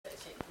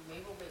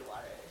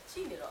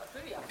She did all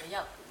pretty up the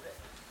yap.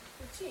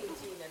 She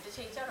and the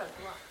change out of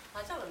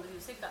I tell them you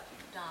sick that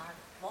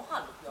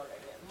Moha look your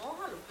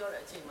Moha look your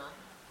chima.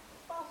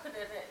 Pocket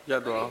it,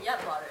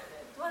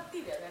 what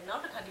did it, and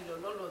not a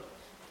candidate lolo.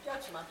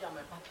 Judge my young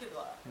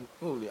popular.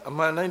 Oh, a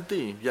man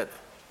 90 yet.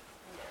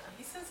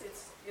 He says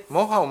it's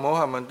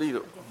Moha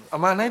Mandido. A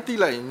man 90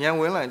 like young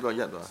well line to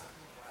yet.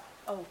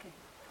 Okay.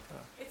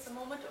 It's a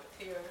moment of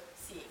clear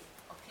seeing,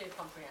 of clear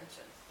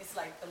comprehension. It's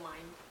like the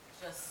mind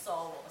just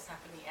saw what was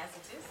happening as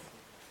it is.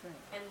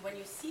 And when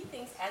you see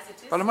things as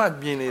it is, but I'm not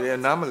being a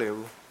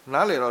namale.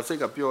 Nale or say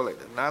a pure like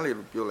that. Nale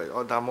pure like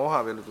or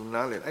Damoha will do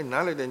Nale. I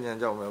Nale then Yan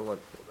what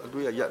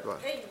do a yet.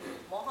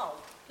 Moha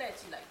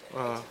pledge like that.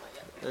 Yeah,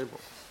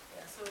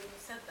 so you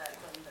said that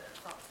when the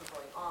thoughts were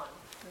going on,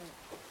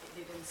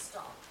 they didn't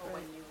stop. Or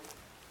when you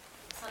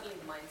suddenly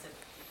the mind said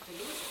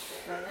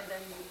delusion, and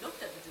then you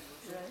looked at the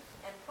delusion,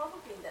 and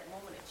probably in that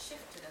moment it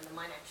shifted, and the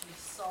mind actually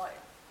saw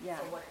it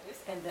for what it is,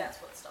 and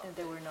that's what stopped. And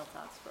there were no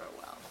thoughts for a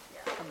while.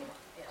 Yeah. I mean,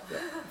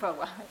 for a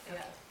while.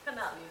 Yeah.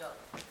 Cannot lead on.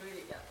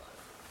 Really get one.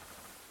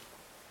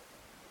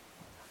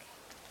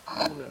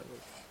 Thank you.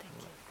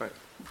 Right.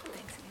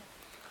 Thanks again.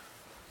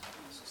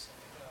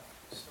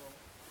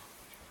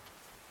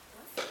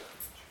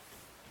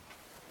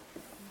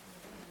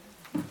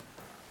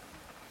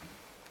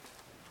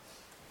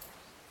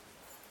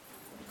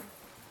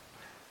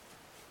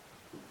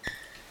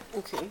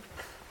 Okay.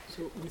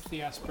 So with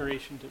the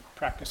aspiration to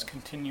practice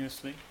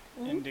continuously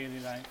in daily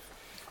life,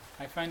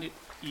 I find it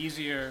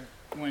easier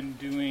when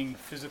doing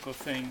physical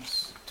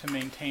things to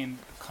maintain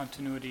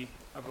continuity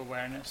of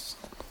awareness.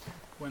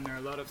 When there are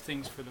a lot of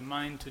things for the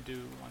mind to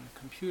do on the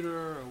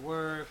computer or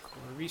work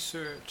or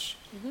research,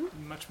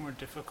 much more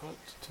difficult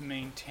to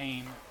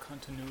maintain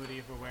continuity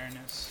of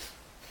awareness.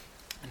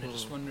 And I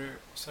just wonder,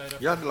 Sayadaw,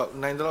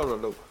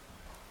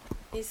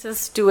 he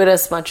says, do it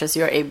as much as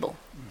you're able.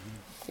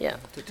 Yeah.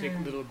 To take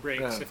little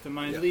breaks. If the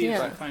mind leaves,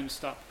 I find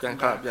stop.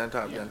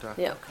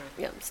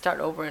 Start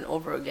over and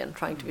over again,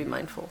 trying to be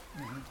mindful.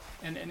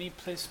 And any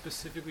place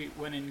specifically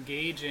when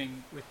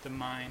engaging with the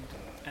mind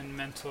and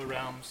mental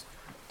realms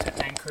to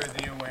anchor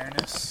the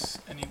awareness?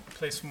 Any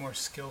place more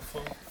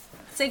skillful?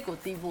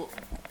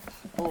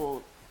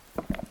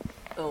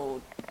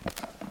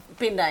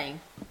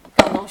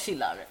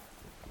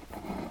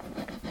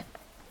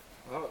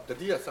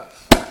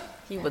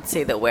 He would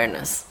say the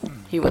awareness.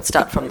 He would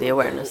start from the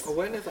awareness.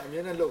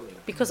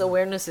 Because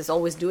awareness is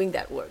always doing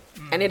that work.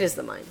 And it is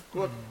the mind.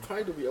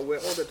 Try to be aware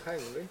all the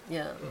time, right?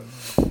 Yeah.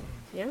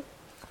 Yeah?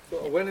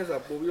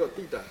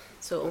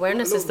 So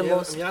awareness is the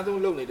most...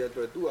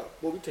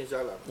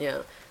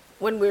 Yeah.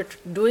 When we're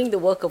doing the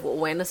work of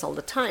awareness all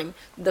the time,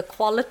 the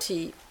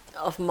quality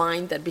of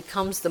mind that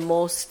becomes the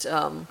most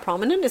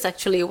prominent is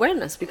actually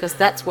awareness, because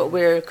that's what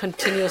we're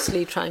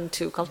continuously trying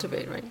to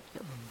cultivate, right?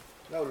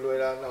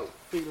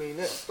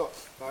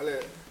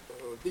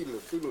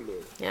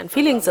 Yeah, and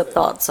feelings of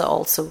thoughts are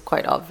also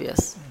quite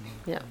obvious.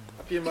 Yeah.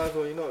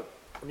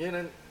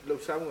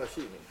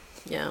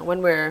 Yeah,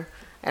 when we're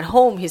at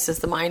home, he says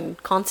the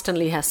mind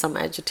constantly has some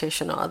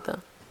agitation or other,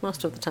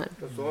 most of the time.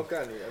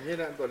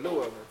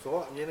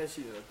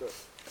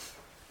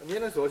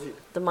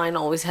 The mind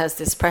always has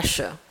this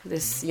pressure,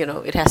 this,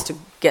 it has to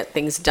get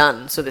things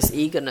done, so this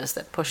eagerness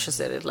that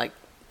pushes it is like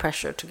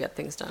pressure to get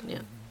things done,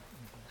 yeah.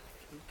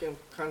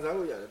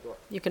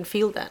 You can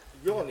feel that.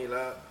 You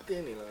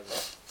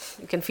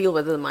can feel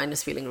whether the mind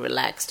is feeling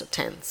relaxed or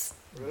tense.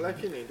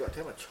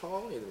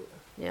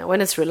 Yeah,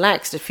 when it's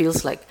relaxed, it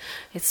feels like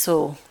it's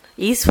so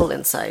easeful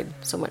inside,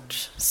 so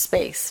much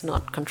space,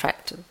 not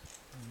contracted.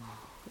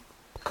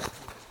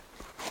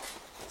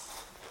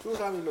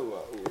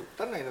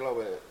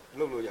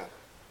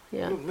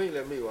 Yeah.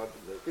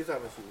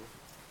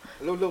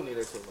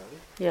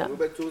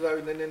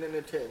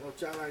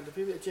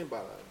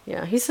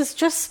 Yeah, he says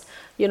just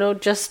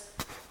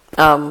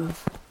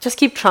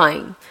keep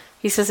trying.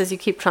 He says as you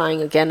keep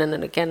trying again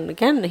and again and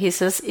again, he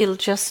says it'll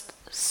just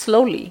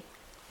slowly,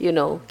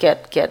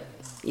 get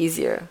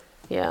easier.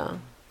 Yeah.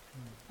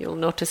 You'll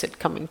notice it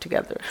coming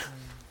together.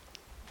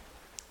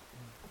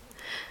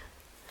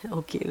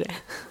 Okay.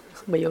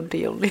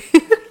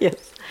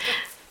 Yes.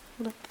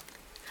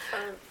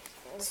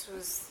 This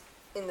was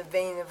in the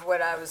vein of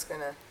what I was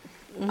going to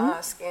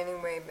ask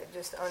anyway, but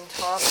just on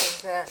top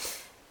of that,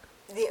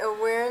 the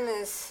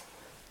awareness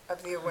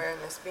of the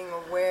awareness, being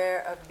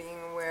aware of being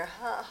aware,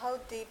 how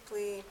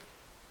deeply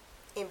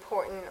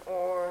important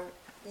or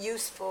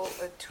useful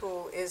a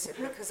tool is it?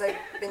 Because I've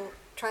been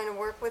trying to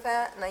work with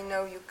that, and I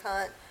know you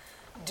can't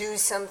do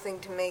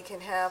something to make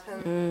it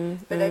happen,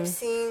 but I've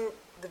seen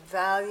the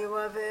value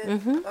of it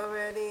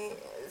already,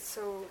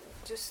 so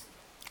just...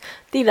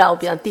 တိတာကို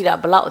ပြန်တိတာ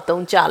ဘလောက်အ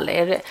သုံးကျလဲ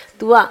တဲ့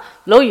तू က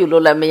လို့ယူ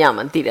လို့လည်းမရ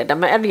မှန်းတိတယ်ဒါပေ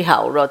မဲ့အဲ့ဒီဟာ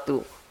ကိုတော့ तू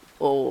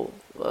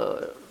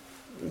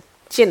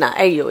ကျင့်တာ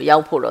အဲ့ကိုရော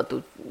က်ဖို့တော့ तू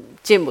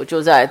ကျင့်ဖို့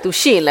ကြိုးစားတယ် तू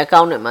ရှိရင်လည်းကော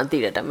င်းတယ်မှန်းတိ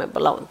တယ်ဒါပေမဲ့ဘ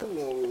လောက်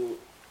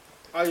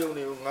အာယုံ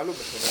တွေကိုငါလို့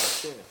မထင်တာ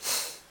ရှင်းတယ်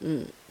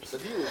တ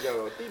တိကိုကြောက်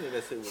တော့တိနေ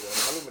တဲ့စိတ်ကို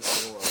ငါလို့မထင်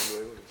ဘူးအောင်လွ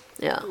ယ်ဘူး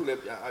သူလည်း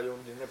ပြန်အာယုံ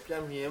နေနဲ့ပြ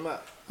န်မြင်မှ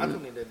အထု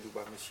နေတဲ့လူ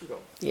ပါမရှိ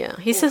တော့ Yeah,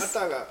 he says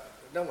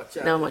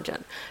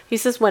He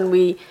says when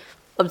we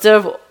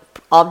observe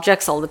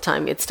objects all the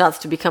time, it starts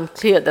to become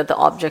clear that the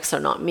objects are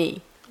not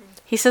me.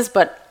 He says,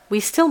 but we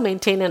still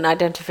maintain an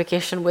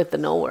identification with the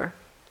knower,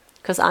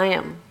 because I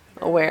am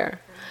aware.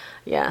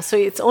 Yeah, so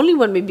it's only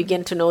when we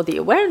begin to know the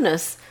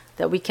awareness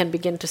that we can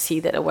begin to see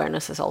that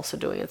awareness is also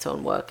doing its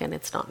own work and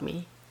it's not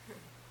me.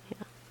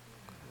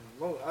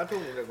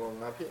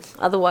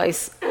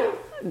 Otherwise,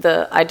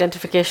 the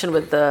identification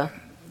with the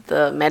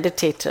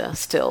meditator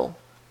still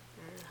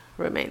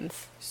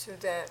remains. So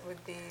that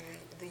would be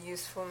the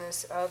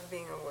usefulness of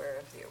being aware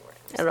of the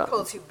awareness. Right. It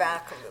pulls you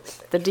back a little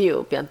bit. တတိယ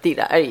ကိုပြန်သိ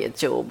တာအဲ့ဒီအ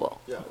ကျိုးပေါ့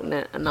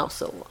နဲ့အနောက်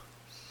ဆုံးပေါ့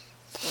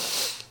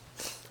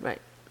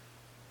right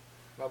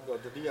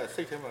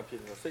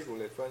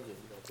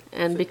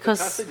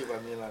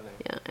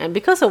and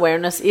because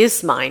awareness is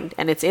mind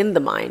and it's in the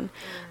mind,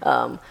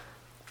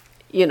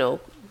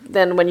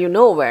 then when you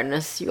know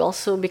awareness, you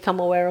also become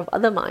aware of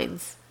other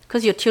minds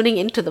because you're tuning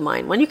into the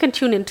mind. When you can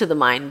tune into the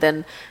mind,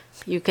 then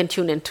you can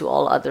tune into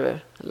all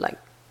other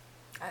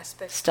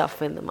aspects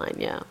stuff in the mind.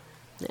 Yeah.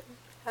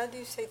 How do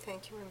you say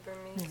thank you in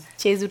Burmese?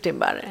 Chezu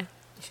timbare.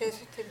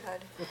 Chezu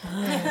timbare.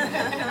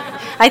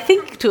 I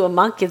think to a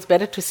monk it's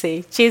better to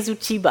say Chezu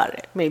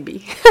chibare,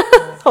 maybe.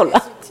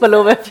 Hola.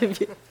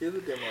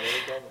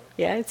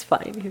 Yeah, it's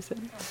fine, he said.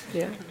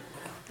 Yeah.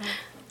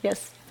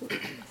 Yes.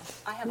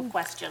 I have a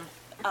question.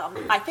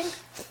 I think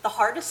the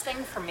hardest thing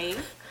for me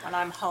when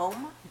I'm home,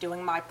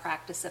 doing my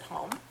practice at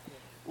home,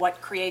 what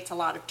creates a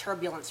lot of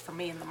turbulence for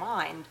me in the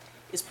mind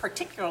is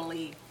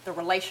particularly the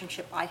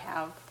relationship I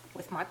have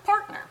with my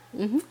partner.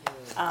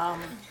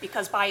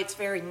 Because by its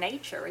very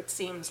nature, it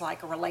seems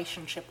like a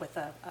relationship with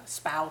a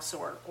spouse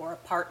or a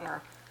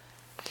partner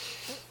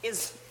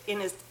is,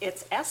 in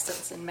its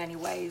essence, in many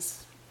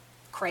ways,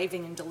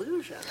 craving and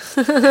delusion.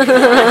 Right?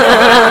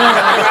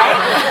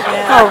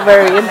 Oh,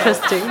 very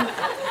interesting.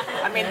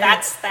 I mean,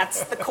 that's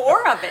the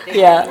core of it in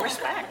many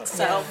respects.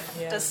 So,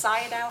 does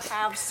Sayadaw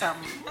have some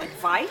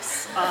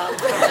advice,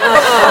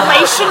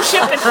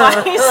 relationship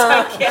advice?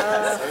 I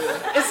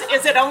guess.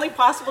 Is it only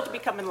possible to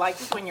become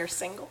enlightened when you're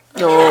single?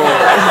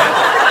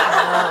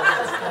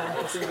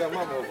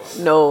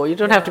 No, you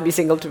don't have to be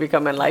single to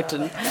become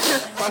enlightened.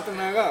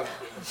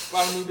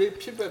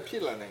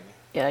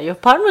 Yeah, your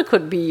partner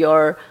could be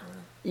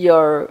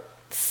your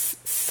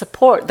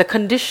support, the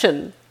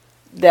condition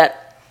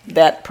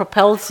that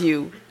propels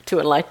you to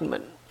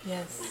enlightenment.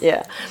 Yes.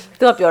 Yeah.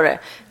 သူကပြောတယ်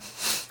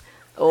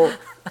ဟို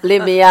လေ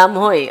မယားမ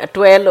ဟုတ်ရင်အ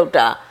တွဲလောက်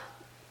တာ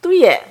သူ့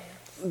ရဲ့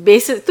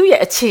basis သူ့ရဲ့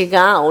အခြေ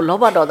ခံကိုလော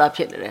ဘဒေါသဖြ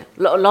စ်နေတယ်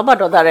လောဘ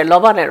ဒေါသနဲ့လော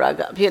ဘနဲ့ရာ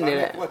ဂဖြစ်နေ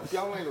တယ်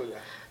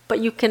But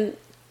you can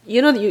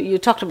you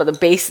talked about the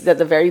base, that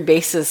the very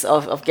basis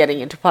of getting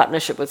into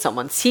partnership with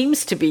someone seems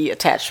to be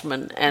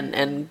attachment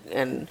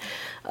and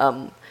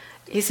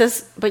he says,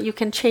 but you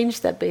can change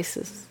that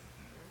basis.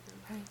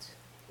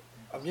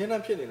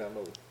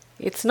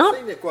 It's not.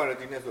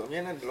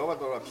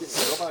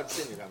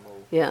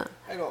 Yeah.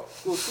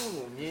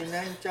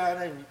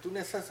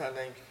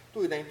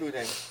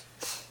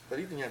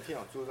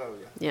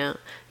 Yeah.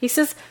 He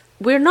says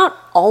we're not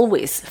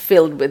always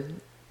filled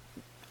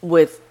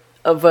with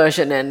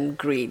aversion and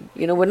greed.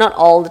 We're not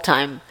all the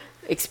time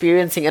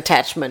experiencing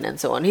attachment and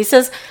so on. He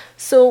says,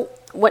 so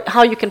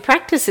how you can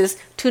practice is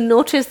to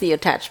notice the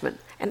attachment.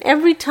 And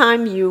every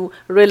time you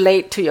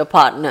relate to your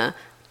partner,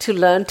 to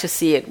learn to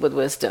see it with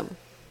wisdom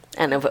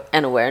and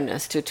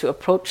awareness, to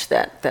approach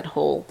that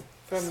whole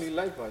family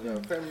life,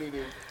 family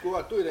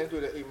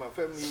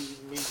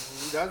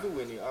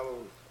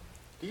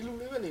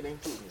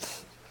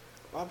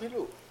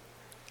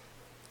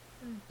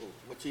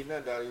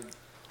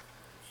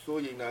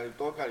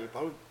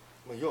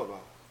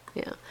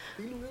Yeah.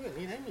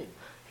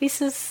 He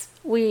says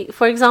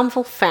for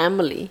example,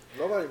 family.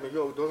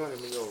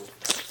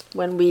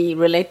 When we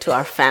relate to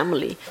our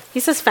family, he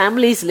says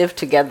families live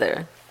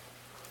together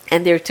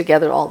and they're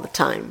together all the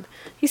time.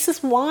 He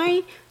says,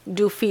 why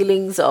do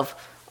feelings of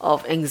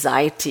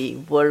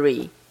anxiety,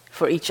 worry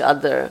for each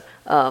other,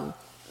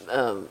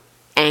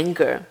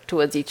 anger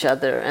towards each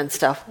other and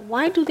stuff,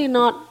 why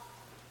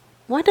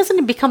doesn't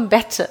it become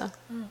better?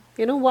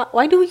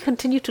 Why do we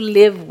continue to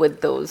live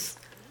with those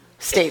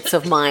states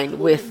of mind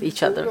with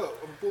each other?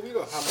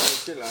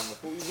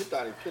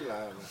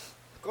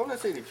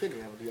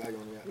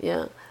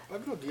 Yeah.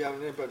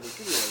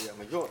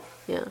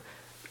 Yeah.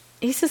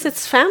 He says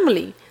it's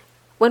family.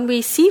 When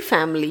we see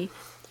family,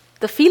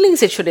 the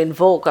feelings it should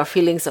invoke are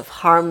feelings of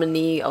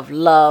harmony, of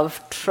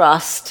love,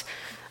 trust.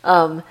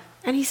 And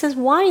he says,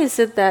 why is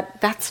it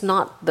that that's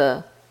not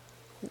the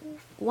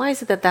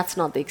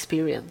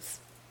experience?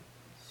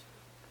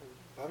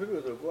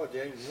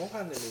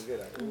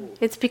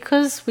 It's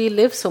because we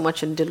live so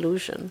much in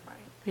delusion.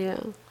 Yeah.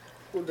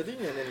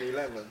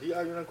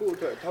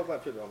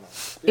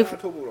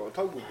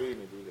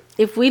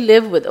 If we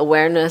live with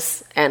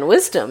awareness and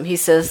wisdom, he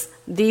says,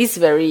 these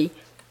very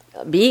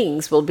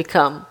beings will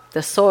become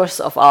the source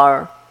of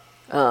our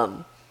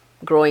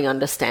growing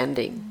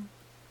understanding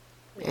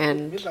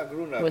and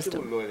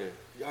wisdom.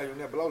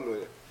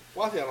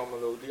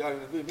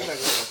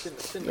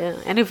 Yeah,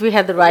 and if we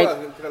had the right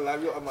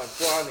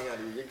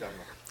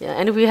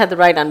and if we had the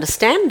right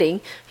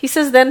understanding, he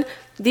says, then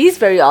these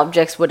very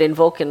objects would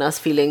invoke in us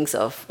feelings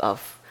of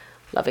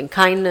loving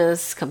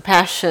kindness,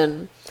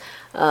 compassion,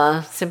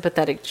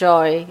 sympathetic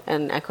joy,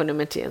 and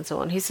equanimity, and so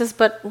on. He says,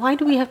 but why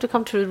do we have to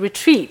come to a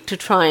retreat to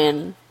try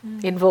and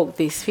invoke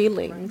these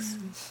feelings?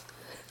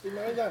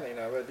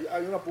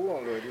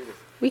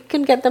 We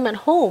can get them at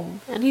home.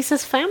 And he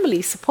says family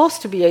is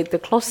supposed to be the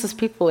closest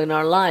people in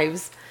our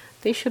lives.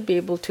 They should be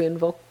able to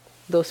invoke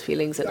those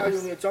feelings in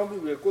us.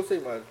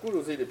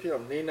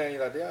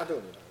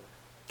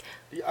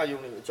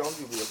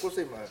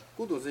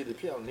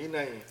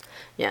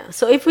 Yeah.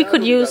 So if we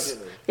could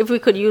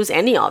use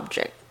any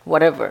object,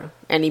 whatever,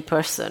 any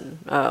person,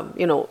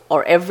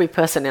 or every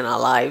person in our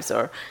lives,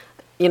 or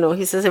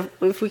he says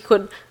if we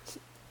could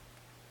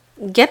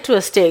get to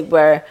a state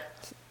where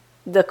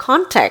the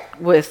contact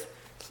with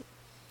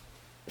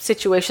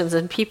situations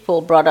and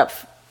people brought up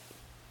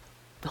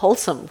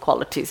wholesome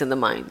qualities in the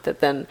mind,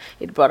 that then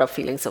it brought up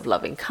feelings of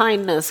loving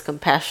kindness,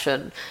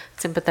 compassion,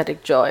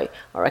 sympathetic joy,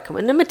 or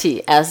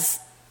equanimity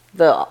as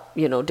the,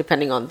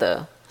 depending on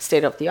the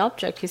state of the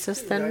object, he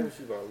says, then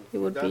it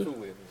would be.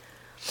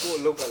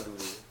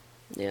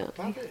 Yeah.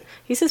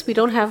 He says we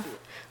don't have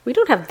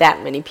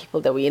that many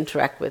people that we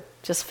interact with,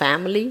 just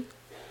family,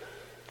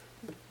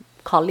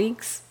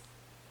 colleagues,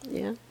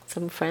 yeah,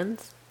 some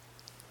friends.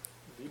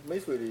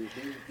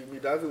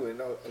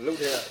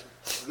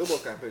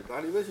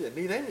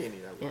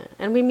 Yeah,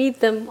 and we meet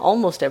them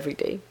almost every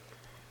day.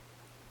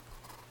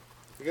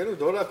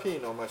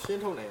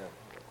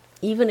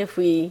 Even if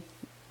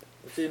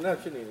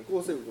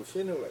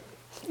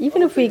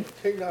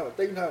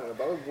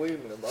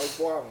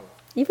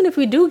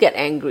we do get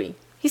angry,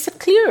 he said,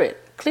 clear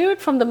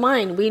it from the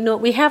mind.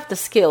 We have the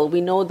skill,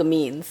 we know the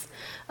means.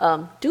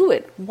 Do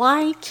it.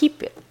 Why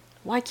keep it?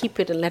 Why keep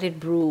it and let it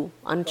brew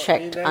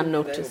unchecked,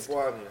 unnoticed?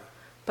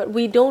 But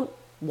we don't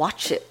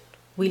watch it.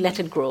 We let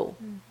it grow,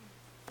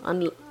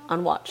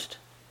 unwatched.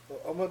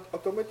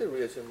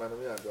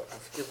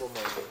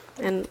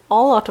 And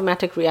all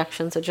automatic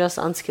reactions are just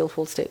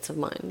unskillful states of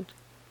mind.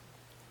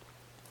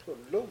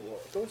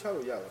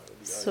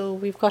 So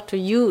we've got to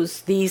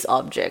use these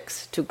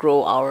objects to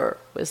grow our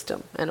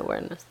wisdom and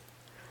awareness.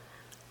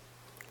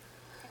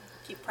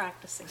 Keep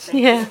practicing.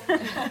 Yeah.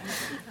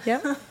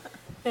 Yeah.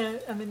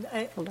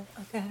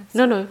 Okay.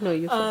 No,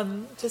 you.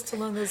 Just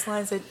along those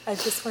lines, I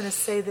just want to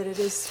say that it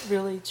is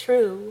really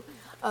true.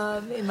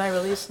 In my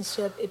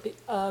relationship,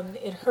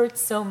 it hurts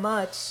so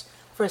much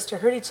for us to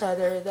hurt each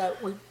other that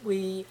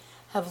we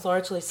have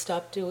largely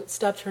stopped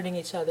hurting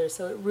each other.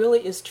 So it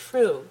really is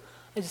true.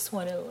 I just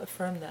want to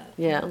affirm that.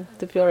 Yeah,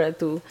 သူပြောတယ်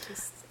तू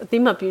အတိ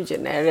မပြုကျ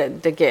င်တယ်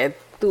တကယ်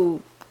तू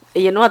အ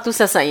ရင်တော့ तू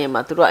ဆက်ဆိုင်ရင်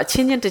မှာသူတို့အချ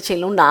င်းချင်းတစ်ချိန်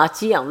လုံးနာ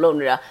ကြည့်အောင်လုပ်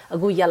နေတာအ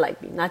ခုရက်လိုက်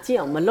ပြီနာကြည့်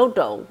အောင်မလုပ်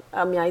တော့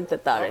အများကြီးသ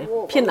က်သာတယ်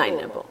ဖြစ်နိုင်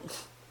တယ်ပေါ့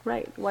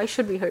Right, why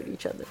should we hurt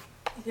each other?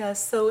 Yeah,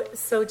 so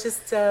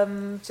just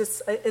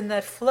in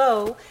that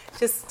flow,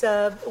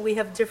 we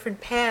have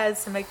different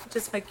paths, and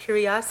my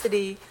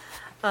curiosity,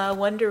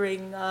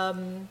 wondering.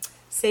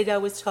 Sayadaw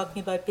was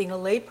talking about being a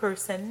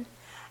layperson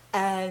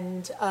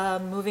and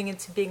moving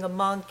into being a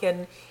monk,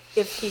 and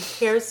if he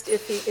cares,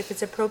 if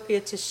it's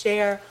appropriate to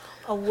share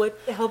what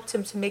helped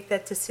him to make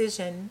that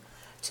decision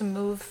to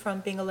move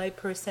from being a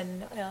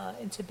layperson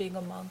into being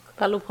a monk.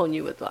 ဘာလို့ဖုန်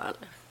ကြီးဝတ်သွားလဲ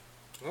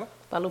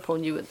ဘာလို့ဖုန်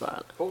ကြီးဝတ်သွား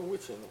လဲ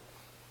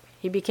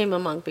He became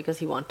a monk because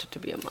he wanted to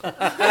be a monk.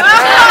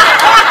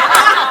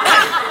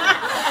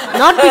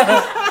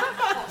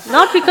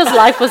 Not because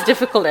life was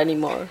difficult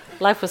anymore.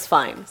 Life was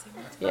fine.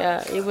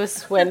 Yeah, it was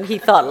when he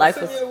thought life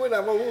was...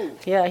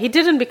 Yeah, he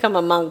didn't become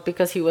a monk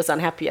because he was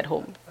unhappy at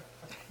home.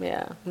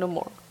 Yeah, no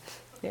more.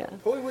 Yeah.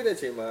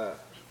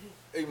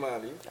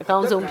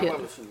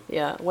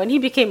 Yeah, when he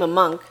became a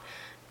monk,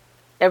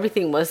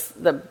 everything was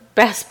the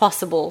best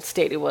possible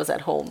state it was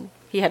at home.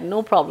 He had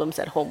no problems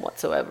at home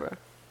whatsoever.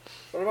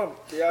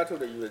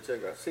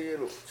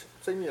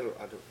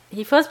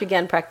 He first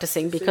began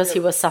practicing because he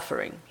was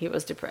suffering. He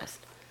was depressed.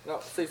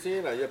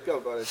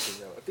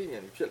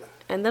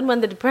 And then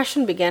when the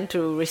depression began to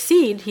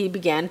recede, he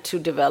began to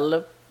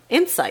develop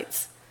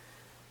insights.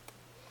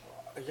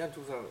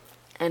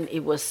 And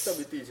it was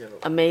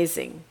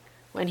amazing.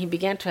 When he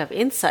began to have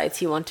insights,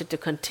 he wanted to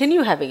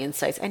continue having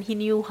insights, and he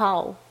knew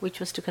how, which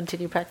was to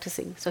continue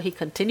practicing. So he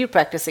continued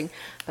practicing,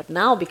 but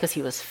now because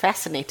he was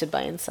fascinated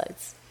by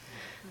insights.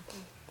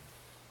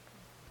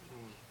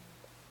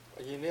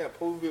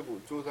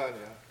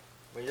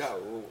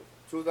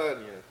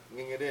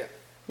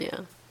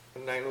 Yeah.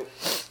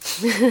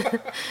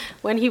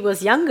 When he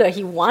was younger,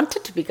 he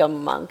wanted to become a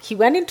monk. He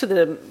went into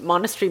the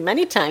monastery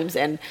many times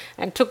and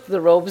took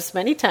the robes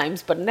many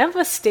times, but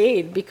never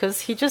stayed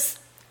because he just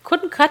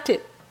couldn't cut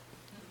it.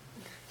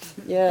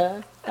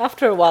 Yeah.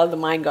 After a while, the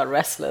mind got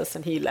restless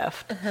and he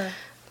left.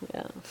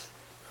 Yeah.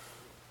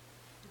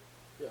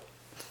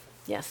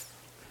 Yes.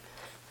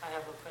 I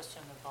have a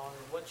question about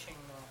watching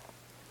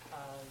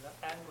the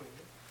angry.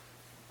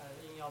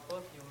 In your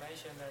book, you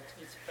mentioned that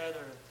it's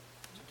better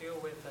to deal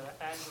with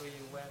angry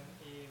when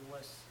he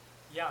was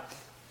young.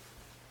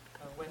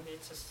 When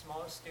it's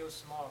still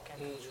small, can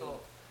control.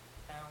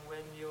 And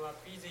when you are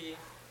busy,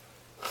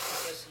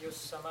 just use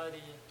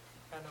samadhi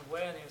and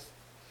awareness,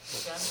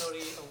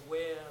 gently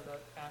aware the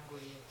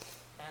angry,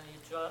 and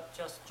it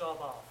just drop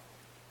off.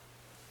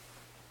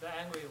 The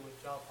angry will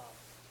drop off.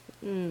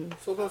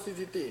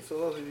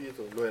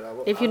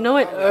 If you know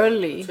it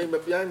early,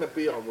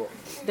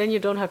 then you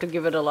don't have to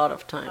give it a lot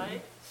of time.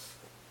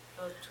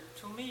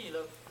 To me,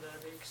 the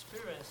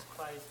experience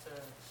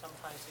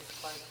sometimes is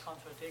quite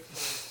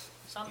contradictory.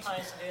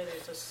 Sometimes there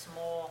is a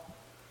small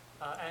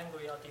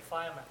angry or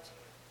defilement,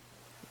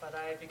 but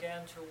I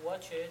began to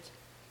watch it,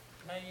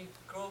 and it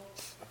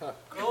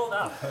growed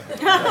up.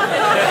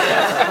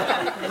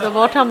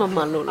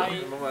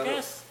 I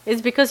guess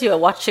It's because you are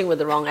watching with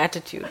the wrong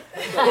attitude.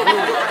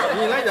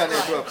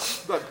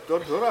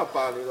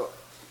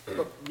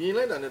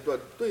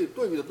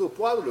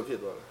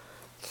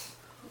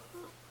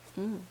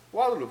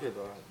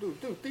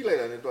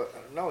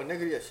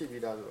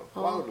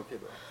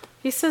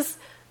 He says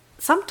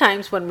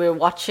sometimes when we're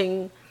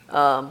watching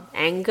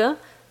anger,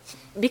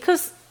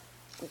 because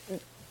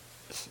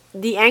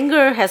the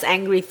anger has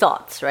angry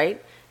thoughts,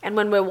 right? And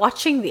when we're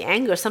watching the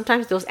anger,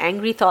 sometimes those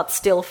angry thoughts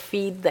still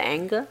feed the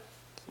anger.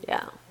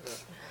 Yeah.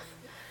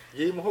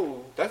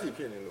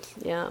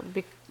 Yeah,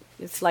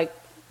 it's like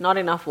not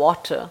enough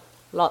water,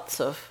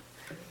 lots of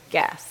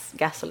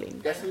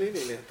gasoline.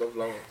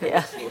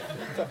 Yeah.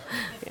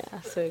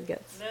 Yeah, so it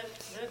gets.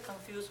 That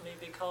confused me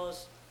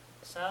because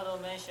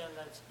Sayadaw mentioned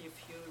that if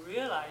you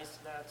realize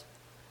that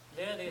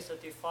there is a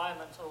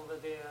defilement over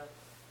there,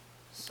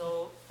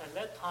 so at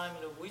that time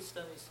the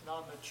wisdom is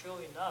not mature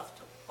enough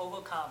to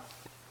overcome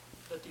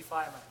the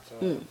defilement.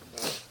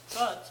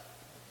 But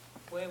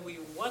when we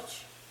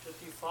watch the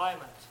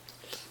defilement,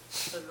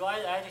 the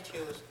right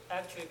attitude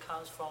actually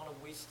comes from the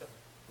wisdom.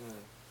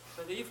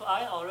 But if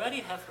I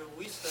already have the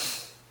wisdom,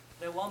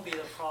 there won't be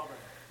the problem.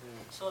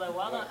 So I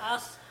want to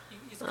ask,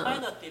 it's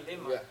kind of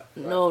dilemma.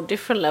 No,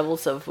 different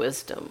levels of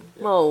wisdom.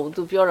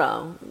 Tuပြောတာ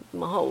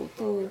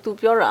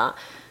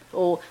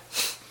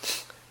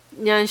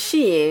ဉာဏ်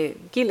ရှိရင်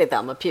ကိလေသာ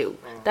မဖြစ်ဘူး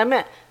ဒါပေ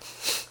မဲ့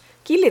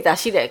ကိလေသာ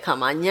ရှိတဲ့အခါ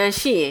မှာဉာဏ်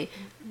ရှိရင်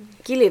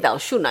ကိလေသာ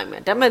ကိုရှုနိုင်မ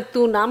ယ်ဒါပေမဲ့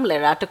तू နားမလဲ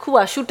တာတစ်ခုက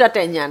ရှုတတ်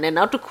တဲ့ဉာဏ်နဲ့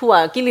နောက်တစ်ခုက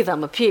ကိလေသာ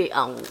မဖြစ်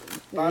အောင်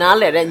နား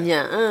လဲတဲ့ဉာ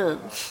ဏ်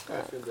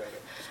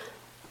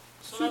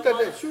ရှု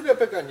တဲ့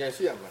ဘက်ကဉာဏ်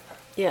ရှိရမှာ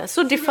Yeah, so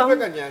different ဘက်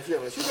ကဉာဏ်ရှိရ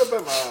မှာရှုတဲ့ဘ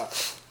က်မှာ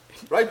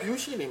right view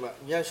ရှိနေမှာ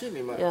ဉာဏ်ရှိ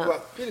နေမှာ तू က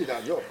ကိလေသာ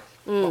ရော့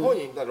မဟုတ်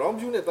ရင် wrong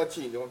view နဲ့တက်ကြ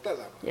ည့်ရင်တက်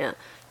လာမှာ Yeah,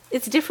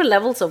 it's different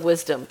levels of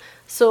wisdom.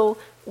 So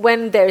when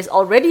there is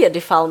already a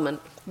defilement,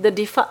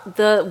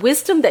 the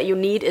wisdom that you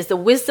need is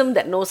the wisdom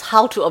that knows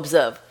how to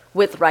observe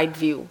with right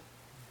view.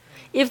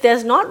 If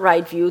there's not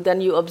right view, then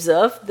you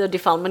observe, the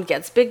defilement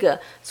gets bigger.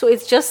 So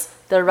it's just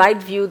the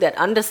right view that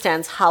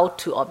understands how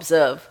to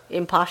observe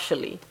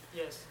impartially.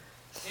 Yes,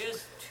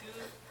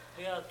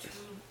 there are two.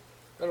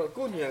 အဲ့တော့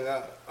ကိုဉာဏ်က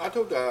အ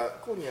ထုတ်တာ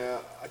ကိုဉာဏ်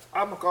အ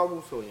မကောင်း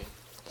ဘူးဆိုရင်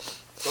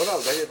ဒေါသ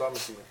ကိုလည်းသွားမ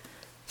ရှိဘူး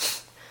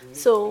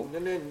So န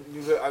ည်းနည်း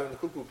ညူရဲ့အာရုံတစ်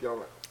ခုပြောင်း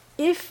လိုက်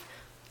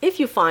if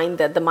you find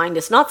that the mind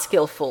is not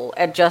skillful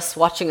at just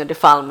watching a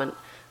defilement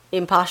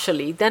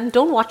impartially, then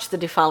don't watch the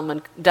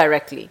defilement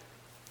directly.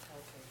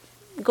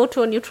 Go to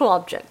a neutral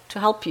object to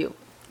help you.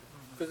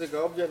 physical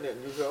object နဲ့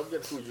neutral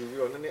object ကိုယူပြီး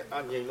တော့နည်းနည်း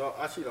အငြိမ်တော့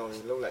အရှိတော်ရ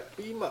င်လုံးလိုက်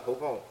ပြီးမှဟို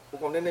ကောင်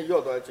နည်းနည်း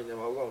ရော့သွားတဲ့အချိန်ကျ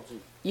မှဟိုကောင်ကြ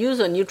ည့် Use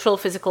a neutral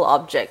physical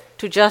object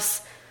to just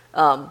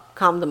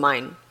calm the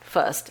mind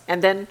first, and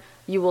then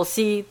you will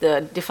see the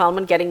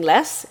defilement getting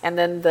less and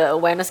then the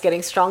awareness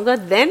getting stronger.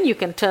 Then you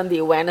can turn the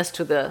awareness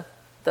to the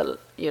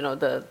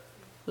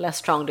less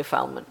strong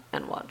defilement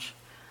and watch.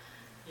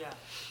 Yeah,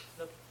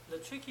 the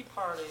tricky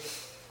part is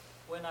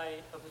when I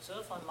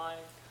observe on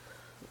mind,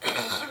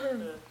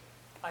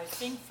 I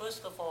think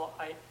first of all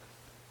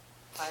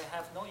I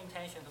have no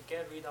intention to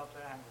get rid of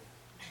the anger.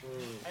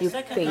 And You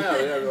secondly,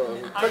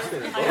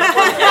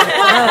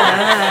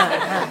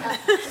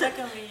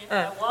 secondly,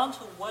 I want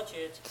to watch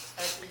it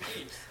as it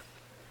is.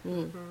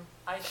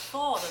 I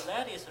thought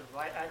that is the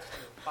right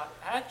attitude, but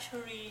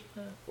actually,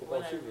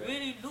 when I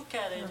really look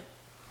at it,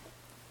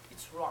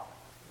 it's wrong.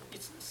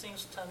 It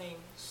seems turning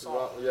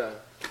soft. Yeah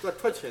သူက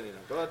ထွက်ချင်နေ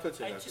တာဒေါသထွက်ချ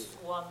င် I တာ just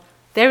want.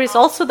 There is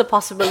also the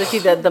possibility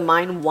that the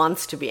mind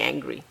wants to be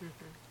angry.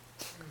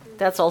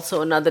 That's also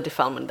another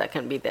defilement that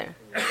can be there,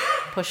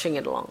 pushing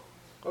it along.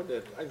 ဟုတ်တယ်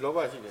အဲ့လောဘ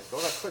ရှိတယ်ဒေါ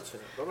သထွက်ချင်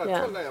တယ်ဒေါသ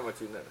ထွက်လိုက်ရမှ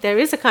ကျင်းတယ် There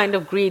is a kind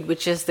of greed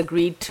which is the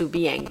greed to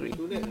be angry,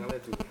 သူနဲ့ငါလ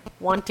ည်းသူ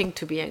wanting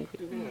to be angry.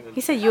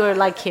 He said you are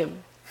like him.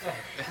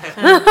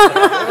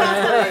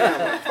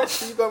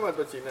 ပြီးသွားမှ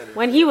တော့ကျင်းတယ်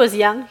When he was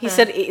young, he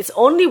said it's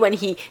only when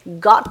he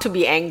got to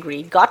be angry,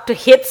 got to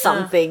hit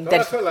something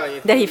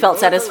that he felt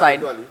satisfied.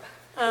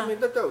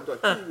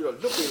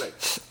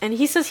 And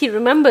he says he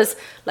remembers,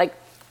 like,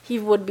 he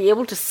would be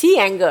able to see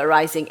anger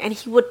arising and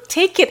he would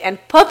take it and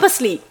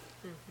purposely,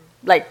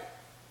 like,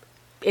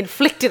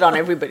 inflict it on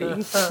everybody.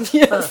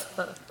 Yes.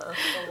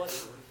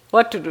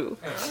 what to do.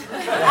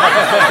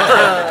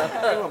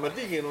 မ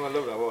သိခင်တော့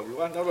လောက်တာပေါ့ဒီ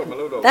ကနောက်တော့မ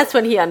လောက်တော့ That's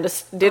when he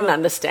didn't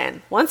understand.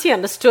 Once he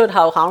understood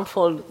how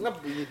harmful, ငါ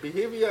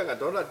behavior က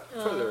ဒေါသ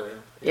ထွက်လာတယ်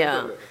yeah,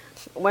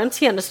 once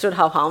he understood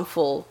how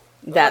harmful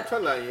that, ထွ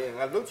က်လာရင်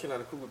ငါလုပ်ချင်တာ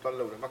တစ်ခုခုသွား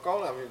လုပ်တယ်မကောင်း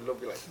တာမျိုးလုပ်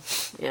ပြလိုက်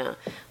yeah,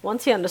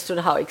 once he understood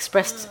how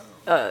expressed,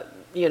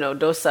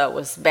 dosa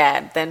was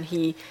bad, then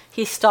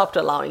he stopped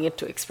allowing it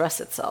to express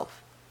itself.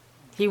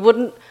 He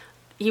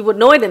would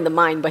know it in the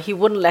mind, but he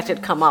wouldn't let it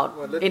come out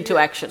into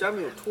action. ကျမ်း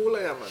မျိုးထိုး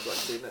လိုက်ရမှာသူက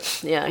ချိန်နေ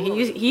Yeah,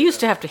 he used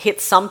to have to hit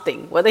something,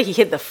 whether he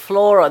hit the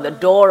floor or the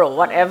door or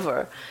whatever.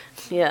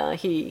 Yeah,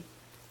 he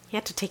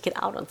had to take it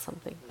out on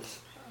something.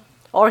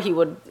 Or he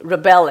would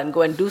rebel and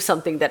go and do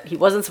something that he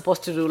wasn't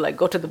supposed to do, like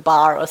go to the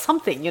bar or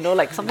something,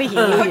 like something he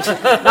knew he was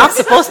not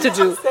supposed to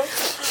do.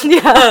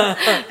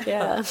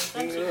 Yeah.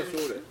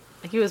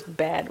 He was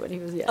bad when he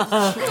was young.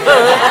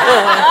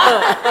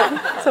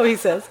 So he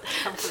says.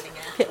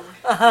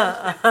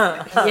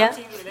 Yeah.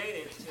 Something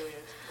related to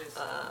it is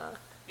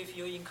if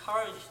you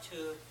encourage to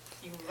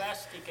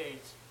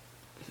investigate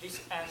this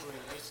anger,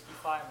 this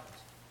defilement,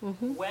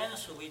 when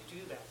should we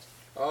do that?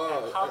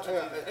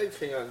 အဲ့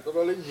ချိန်ကတော်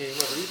တော်လေးငြိမ်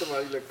မှသတိတ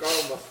မားကြီးလည်းကော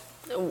င်းမှ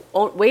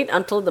Wait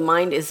until the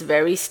mind is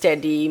very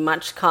steady,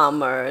 much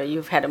calmer.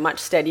 You've had a much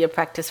steadier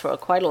practice for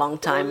quite a long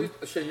time.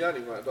 အချိန်ရ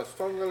နေမှာသူ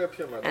strong လည်းဖြ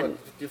စ်မှာသူ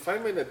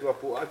defilement နဲ့သူက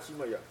ပိုအားကြီး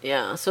မှရ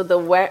Yeah, so the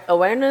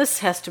awareness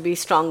has to be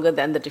stronger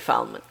than the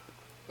defilement,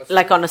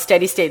 like on a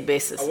steady state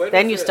basis.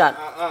 Then you start.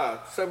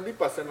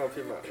 70% လောက်ဖြ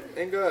စ်မှာ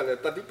anger ကလည်း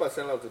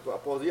30% လောက်ဆိုသူအ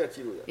ပေါ်စီးကကြ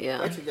ည့်လို့ရ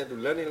အဲ့ချိန်ကျသူ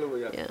learning လုပ်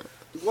လို့ရ Yeah.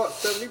 သူက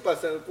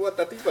70% သူက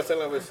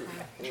30% လောက်ပဲရှိ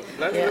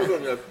learning လုပ်လို့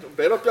မရဘ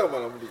ယ်တော့ပြောက်မှ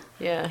လည်းမသိ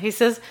Yeah, he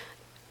says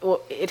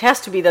it has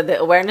to be that the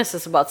awareness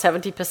is about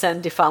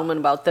 70%, defilement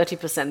about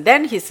 30%.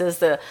 Then he says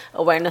the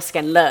awareness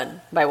can learn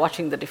by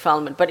watching the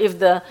defilement. But if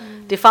the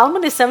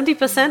defilement is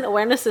 70%,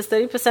 awareness is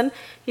 30%,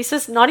 he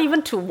says not even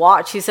to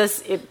watch. He says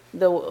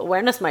the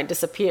awareness might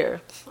disappear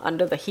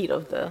under the heat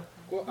of the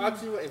ကိုအား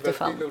ကြီးမှ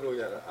investigate လုပ်လို့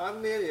ရတာအား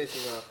နည်းရဲ့အချိ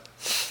န်မှာ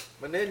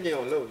မနေညံ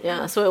အောင်လုပ်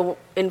Yeah, so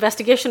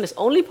investigation is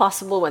only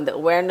possible when the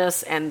awareness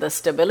and the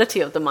stability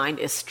of the mind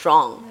is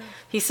strong.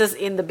 He says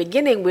in the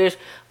beginning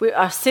we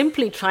are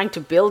simply trying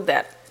to build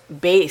that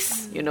base,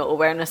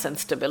 awareness and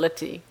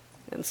stability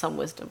and some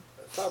wisdom.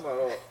 စမှာ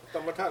တော့သ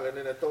မထလည်းန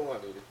ည်းနည်းသုံးရ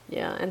နေတယ်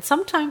Yeah, and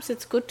sometimes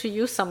it's good to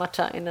use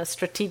samatha in a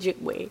strategic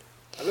way.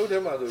 အလုပ်ထဲ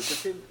မှာဆိုတစ်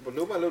ချင်းဘ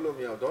လို့မှလုပ်လို့မ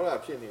ရအောင်ဒေါသ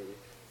ဖြစ်နေပြီ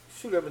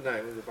ရှုလည်းမနိုင်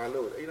ဘူးဆိုဘာ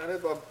လုပ်လဲအိမ်သားနဲ့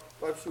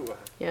သွားရှုပါ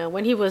Yeah,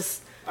 when he was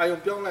အာယုံ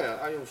ပြောင်းလိုက်ရ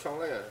အာယုံရှောင်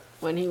လိုက်ရ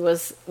when he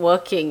was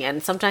working, and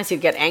sometimes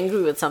he'd get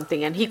angry with something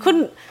and he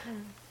couldn't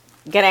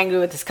get angry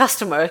with his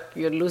customer,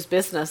 you'd lose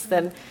business.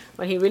 Then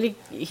when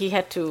he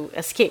had to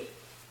escape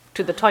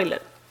to the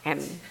toilet and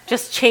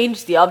just change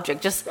the object,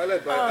 just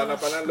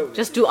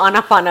do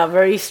anapana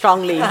very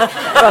strongly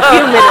for a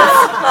few minutes,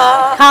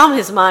 calm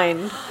his mind,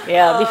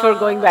 before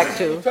going back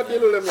to.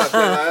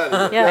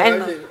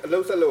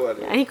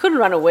 And he couldn't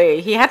run away.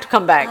 He had to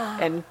come back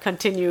and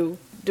continue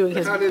doing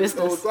his business.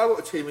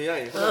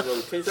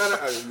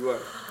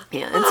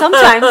 Yeah, and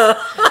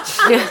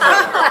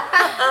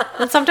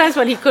sometimes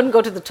when he couldn't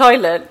go to the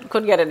toilet,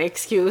 couldn't get an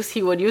excuse,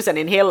 he would use an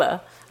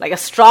inhaler, like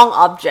a strong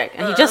object,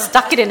 and he just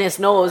stuck it in his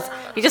nose.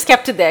 He just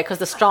kept it there because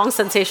the strong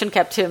sensation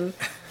kept him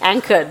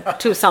anchored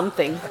to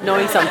something,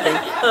 knowing something.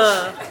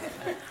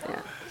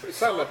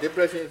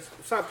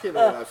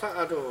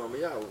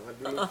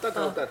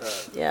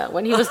 Yeah,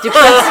 when he was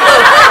depressed.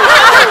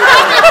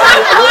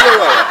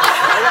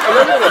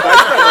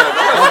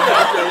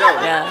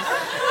 Yeah.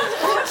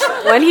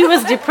 When he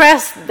was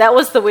depressed, that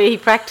was the way he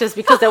practiced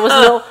because there was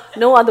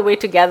no other way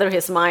to gather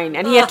his mind,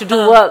 and he had to do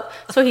work.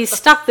 So he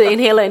stuck the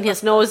inhaler in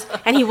his nose,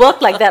 and he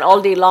worked like that all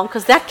day long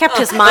because that kept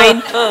his mind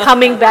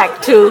coming back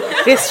to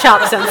this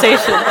sharp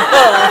sensation.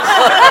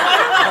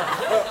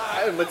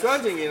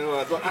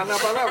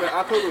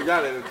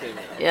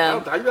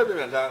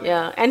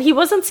 Yeah, and he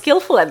wasn't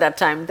skillful at that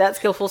time, that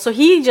skillful. So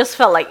he just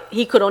felt like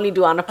he could only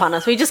do anapana,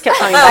 so he just kept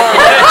coming back to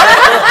it.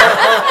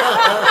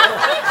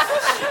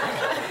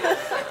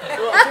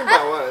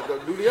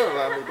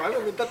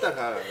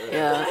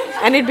 Yeah,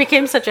 and it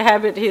became such a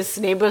habit. His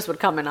neighbors would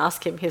come and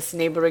ask him. His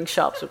neighboring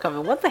shops would come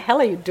and, "What the hell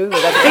are you doing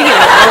with that thing?"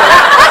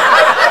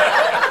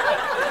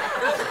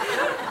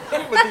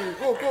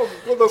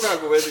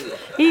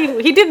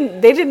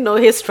 They didn't know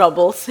his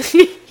troubles.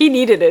 He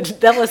needed it.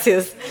 That was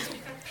his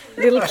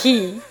little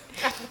key.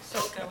 So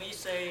can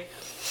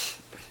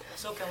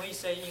we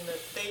say in the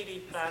daily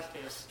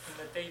practice, in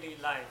the daily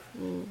life,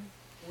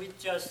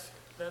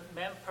 the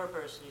main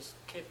purpose is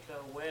keep the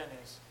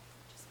awareness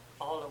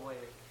all the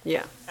way.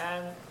 Yeah.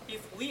 And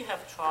if we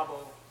have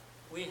trouble,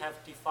 we have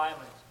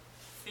defilement,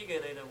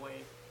 figure it a way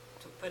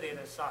to put it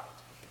aside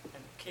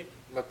and keep.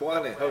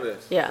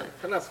 Yeah.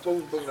 And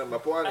through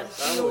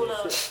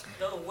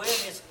the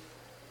awareness,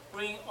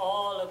 bring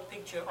all the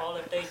picture, all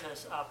the data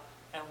up,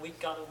 and we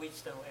got the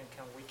wisdom and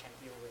we can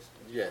deal with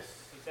it. Yes.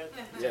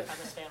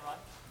 Understand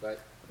right? Right.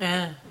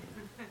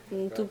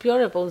 Tuပြော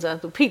တဲ့ပုံစံ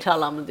tu ဖိထား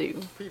လားမသိ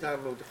ဘူး ဖိထား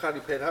လို့တစ်ခါဒီ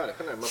ဖယ်ထားတယ်ခ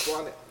ဏမ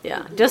ပွားနဲ့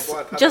Yeah, just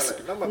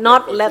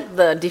not let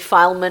the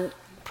defilement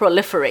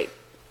proliferate.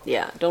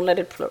 Yeah, don't let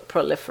it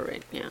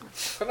proliferate. Yeah,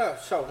 ခဏ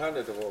ရှောင်ထား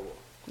တဲ့သဘောပေါ့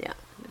yeah.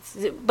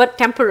 But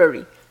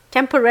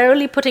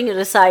temporarily putting it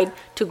aside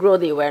to grow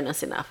the awareness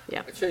enough.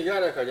 Yeah. အချိန်ရ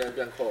တဲ့ခါကျရင်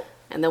ပြန်ခေါ်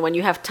And then when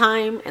you have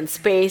time and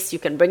space, you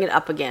can bring it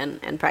up again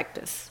and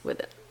practice with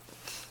it.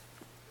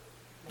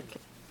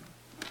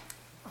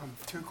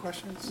 Two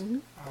questions.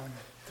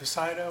 Does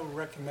Sayadaw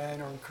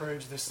recommend or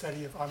encourage the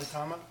study of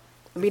Abhidhamma?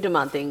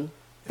 Vidama thing.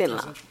 If there's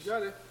interest? ရ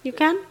တယ် You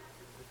can?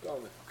 ကော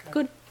င်းတယ်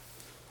Good.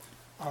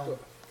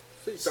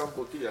 စိတ်တောင်း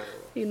ပို့တည်ရတယ်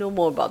ပေါ့ You know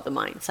more about the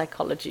mind,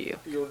 psychology.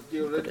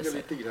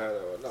 theoretically တည်ထား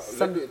တာပေါ့နော်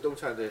လက်တွေ့အသုံး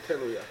ချတယ်ထည့်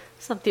လို့ရ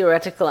Some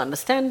theoretical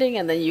understanding,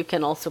 and then you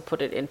can also put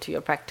it into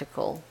your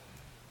practical.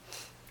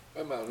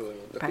 အဲ့မှာဆိုရ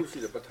င်တစ်ခုရှိ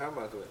တယ်ပဋ္ဌာန်း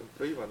ပါဆိုရင်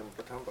ပြိပာနဲ့ပ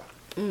ဋ္ဌာန်းပါ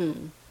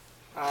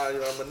အာ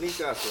ယောမနိ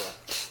ကဆိုတာ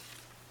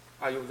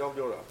အာယုံကြောင့်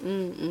ပြောတာ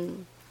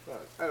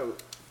အဲ့တော့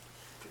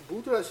ဘု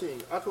ရားရှင်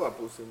အထောက်အ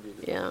ပံ့စင်ပြီး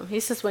Yeah, he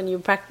says when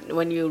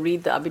you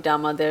read the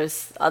Abhidhamma, there's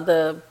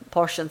other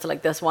portions like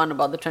there's one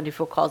about the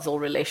 24 causal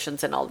relations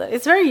and all that.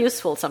 It's very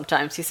useful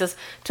sometimes. He says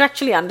to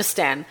actually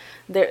understand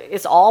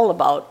it's all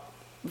about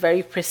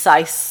very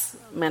precise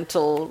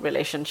mental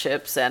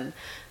relationships and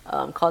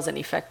cause and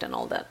effect and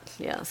all that.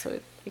 Yeah, so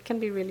it can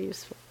be really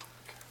useful.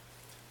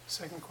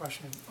 Second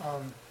question.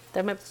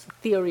 That my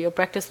theory or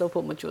practice lo po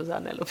machosa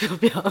na lo pyo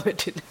pya me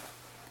tin.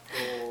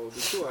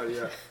 ဒီလိုအ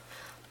ရာ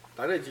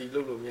ဒါနဲ့ကြီးလု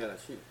ပ်လို့မရတာ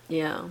ရှိတယ်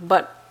Yeah,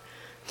 but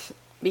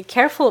be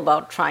careful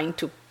about trying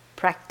to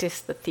practice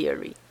the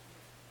theory.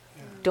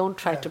 Don't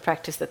try to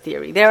practice the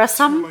theory. There are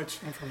Too some much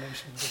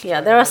information.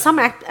 there are some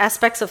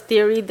aspects of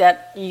theory that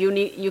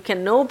you can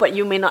know, but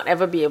you may not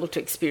ever be able to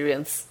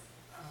experience.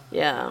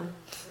 Yeah.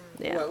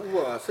 ဥပ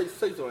မာစိတ်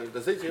ဆိုရင်တ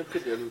စ်စိတ်ချင်းဖြ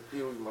စ်တယ်လို့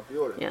ပြောမ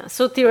ပြောတယ် Yeah.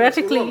 So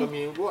theoretically, မ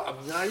မြင်ဘူးအ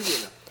များကြီး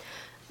နေတာ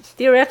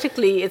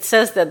theoretically, it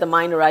says that the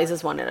mind arises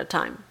one at a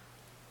time.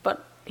 But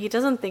he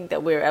doesn't think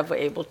that we're ever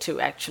able to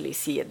actually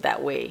see it that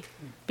way.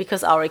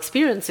 Because our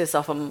experiences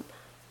of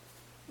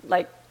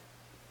like,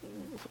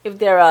 if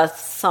there are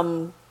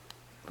some,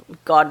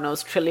 God knows,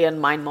 trillion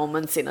mind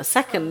moments in a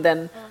second, then,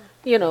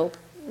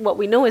 what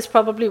we know is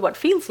probably what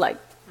feels like.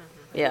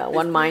 Yeah,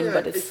 one mind,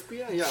 but it's...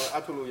 experience ရအ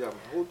ထုလို့ရ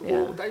မှာဟို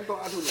တိုင်းတော့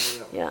အထုလို့မရ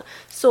ဘူး Yeah.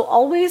 So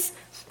always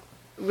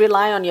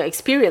rely on your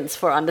experience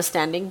for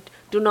understanding.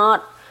 Do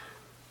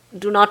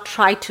not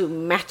try to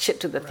match it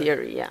to the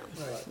theory. Yeah.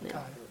 Right.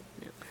 Got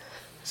it.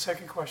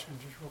 Second question,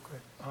 just real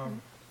quick.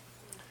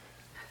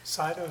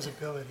 Sayadaw's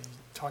ability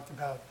talked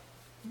about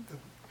the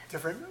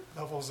different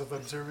levels of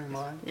observing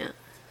mind,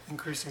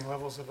 increasing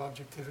levels of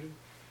objectivity.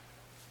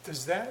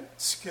 Does that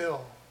skill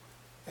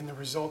and the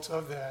results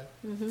of that,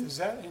 does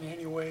that in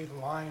any way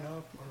line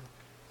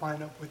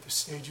up with the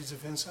stages of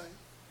insight?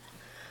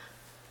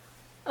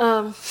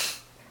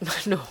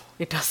 No,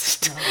 it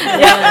doesn't.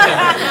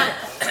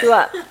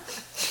 Yeah.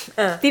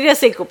 တိတဲ့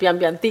စိတ်ကိုပြန်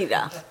တိ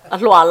တာအ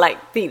လွှာလိုက်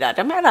တိတာ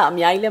ဒါပေမဲ့အဲ့ဒါအ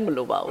များကြီးလည်းမ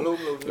လိုပါဘူး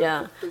Yeah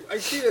အဲ့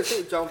ဒီတဲ့စိ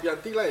တ်အကြောင်းပြန်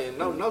တိလိုက်ရင်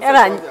နောက် အဲ့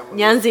ဒါ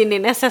ဉာဏ်စီနေ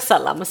နဲ့ဆက်ဆ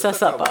က်လားမဆက်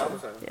ဆက်ပါဘူး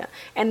Yeah.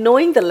 And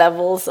knowing the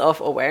levels of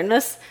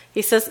awareness,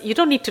 he says you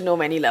don't need to know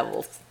many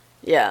levels.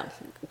 Yeah.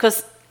 Because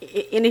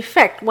in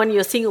effect, when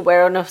you're seeing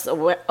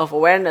of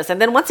awareness, and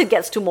then once it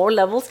gets to more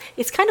levels,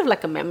 it's kind of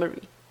like a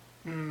memory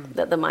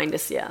that the mind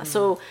is,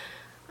 So,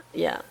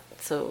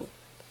 so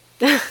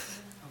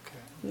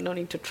no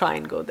need to try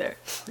and go there.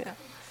 Yeah.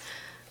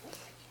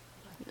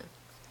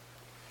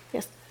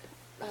 Yes.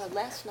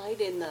 Last night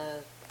in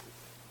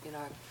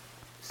our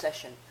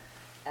session,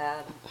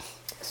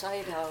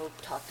 Sayadaw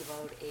talked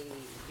about a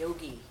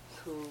yogi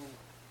who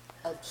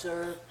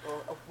observed or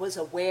was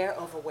aware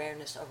of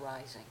awareness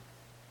arising.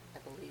 I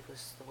believe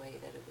was the way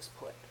that it was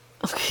put.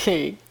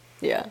 Okay,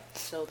 yeah.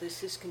 So this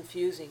is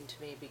confusing to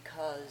me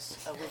because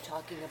we're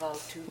talking about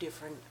two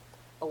different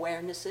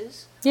awarenesses.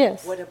 Yes.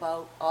 What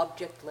about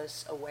objectless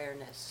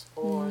awareness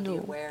or the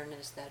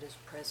awareness that is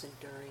present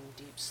during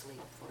deep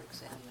sleep, for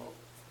example?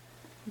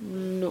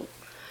 No.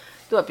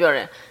 သူကပြောတ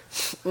ယ်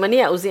မ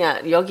နေ့ကဦးစင်း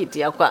ကယောဂီတ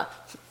ယောက်က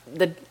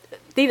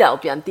တိတာကို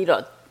ပြန်တိ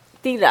တော့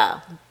တိတာ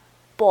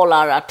ပေါ်လာ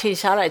တာထင်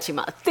ရှားတဲ့အချိန်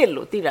မှာအစ်စ်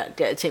လို့တိတဲ့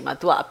အချိန်မှာ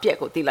तू ကအပြက်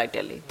ကိုတိလိုက်တ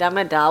ယ်လေဒါပေ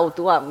မဲ့ဒါကို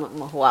तू က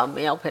ဟိုဟာမ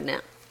ရောက်ဖ ೇನೆ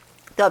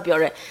သူကပြော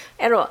တယ်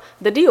အဲ့တော့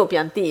တတိကိုပြ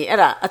န်တိရင်အဲ့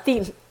ဒါအတိ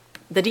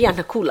တတိက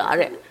နှစ်ခုလား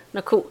တဲ့နှ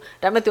စ်ခု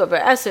ဒါပေမဲ့ तू က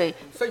ပြောအဲ့ဆိုရင်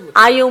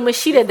အာယုံမ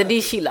ရှိတဲ့တတိ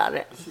ရှိလား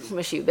တဲ့မ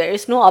ရှိဘူး there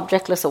is no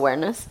objectless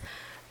awareness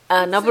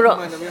number of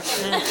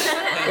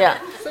yeah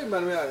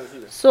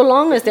so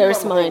long as there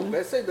is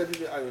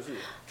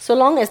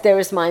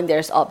mind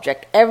there is object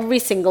every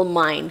single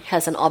mind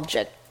has an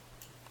object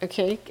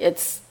okay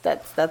that's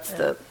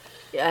the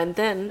and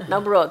then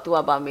number of tu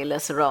aba me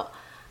lesro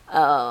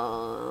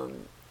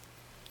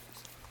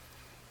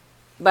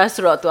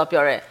basro tu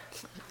ပြောရဲ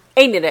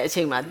အိတ်နေတဲ့အ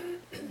ချိန်မှာ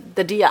တ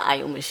တိယအာ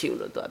ယုံမရှိဘူး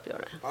လို့ तू ပြော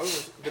ရဲ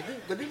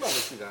တတိမှမ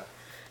ရှိတာ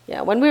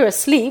Yeah, when we're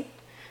asleep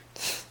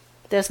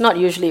there's not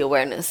usually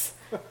awareness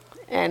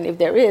and if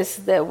there is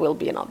there will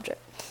be an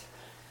object.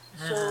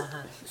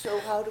 So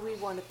how do we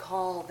want to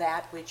call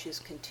that which is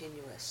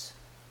continuous?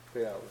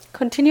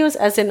 Continuous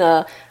as in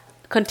a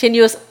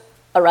continuous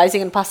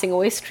arising and passing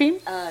away stream?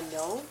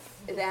 No,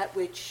 that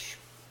which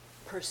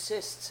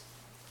persists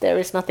There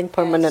is nothing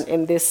permanent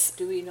in this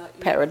Do we not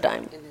use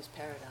paradigm. in this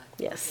paradigm?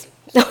 Yes.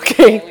 Okay.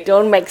 Okay,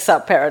 don't mix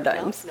up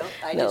paradigms. No,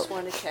 I No. just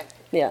want to check.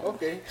 Yeah.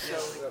 Okay.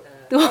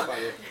 Tu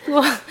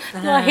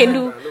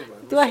Hindu.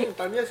 Tu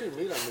တာမြတ်ရှိ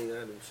မေးလာမေးရတ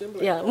ယ်လို့ရှင်းပလို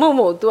က် Yeah, မ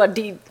ဟုတ် तू တ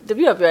ပြည့်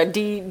ပြော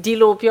ဒီ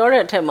လိုပြော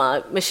တဲ့အထက်မှာ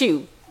မရှိ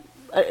ဘူး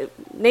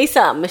နေ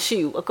စာမရှိ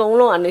ဘူးအကုန်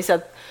လုံးကနေစာ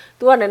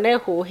तू ကလ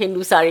ည်းဟိုဟိန္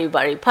ဒူစာတွေ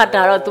ဘာတွေဖတ်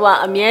တာတော့ तू က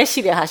အမြဲရှိ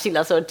တဲ့ဟာရှိ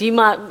လားဆိုတော့ဒီ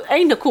မှာ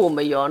အဲ့နှစ်ခုကိုမ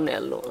ရော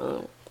နဲ့လို့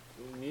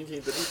မြင်းချ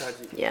င်းတတိထားကြ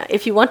ည့် Yeah,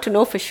 if you want to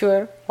know for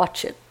sure, watch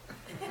it.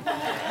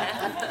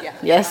 Yeah.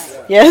 Yes,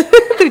 yes.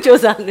 သူစူး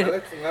စမ်းနေ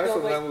ငါလည်း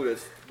စုံစမ်းမှုလေ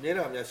မြင်း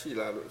တာများရှိ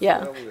လားလို့ Yeah,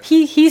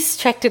 he's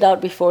checked it out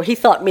before. He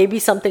thought maybe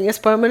something is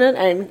permanent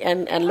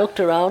and looked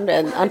around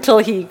and until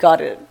he got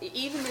it.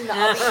 Even in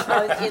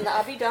the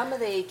Abhidharma,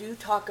 they do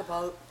talk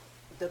about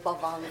the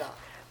bhavanga,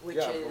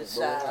 which is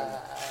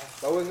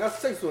ဘာဝင်ငါ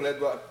စိတ်ဆိုလဲ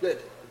သူကအပြည့်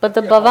But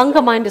the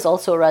Bhavanga mind is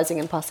also arising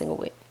and passing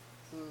away.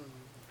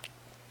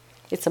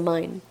 It's a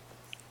mind.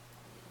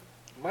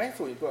 မိုင်း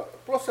ဆိုရင်သူက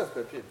process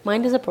ပဲဖြစ်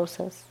Mind is a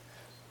process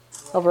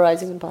of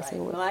arising and passing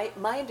away.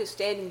 my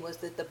understanding was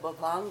that the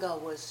bhavanga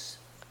was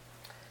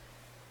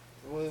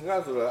ဝင်ငါ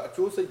ဆိုတာအ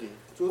ကျိုးစိတ်တွေ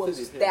အကျိုးစိတ်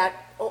တွေဖြစ် that.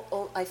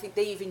 I think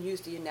they even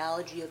used the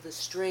analogy of the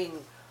string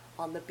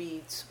on the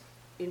beads,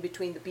 in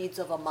between the beads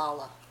of a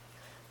mala,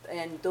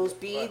 and those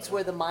beads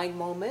were the mind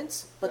moments,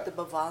 but the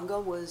bhavanga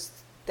was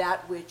that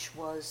which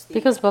was the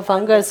Because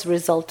Bhavanga is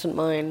resultant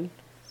mind.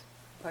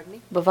 Pardon me?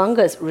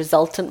 Bhavanga is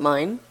resultant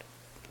mind.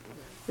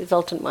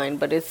 Resultant mind,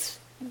 but it's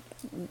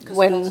Because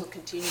when it also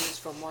continues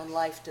from one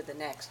life to the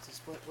next, is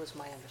what was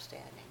my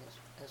understanding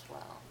as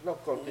well. နောက်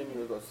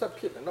continue ဆိုဆက်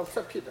ဖြစ်တယ်နောက်ဆ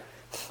က်ဖြစ်တယ်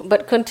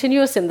but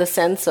continuous in the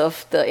sense of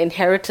the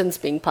inheritance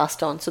being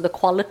passed on. So the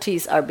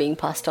qualities are being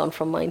passed on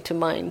from mind to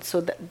mind. So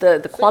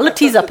the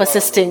qualities are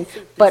persisting,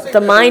 but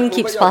the mind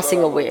keeps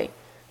passing away.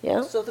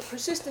 Yeah? So the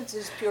persistence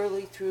is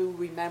purely through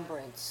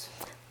remembrance.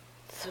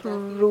 Would that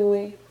be the Through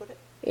way you put it?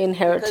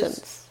 inheritance.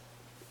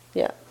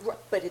 Yeah.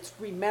 But it's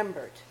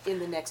remembered in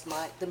the next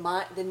mind.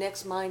 The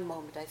next mind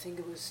moment. I think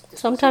it was.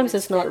 Sometimes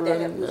it's not that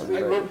it was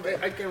remembered.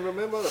 I can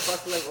remember the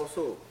past life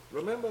also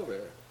remember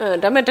where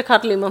ဒါမဲ့တစ်ခါ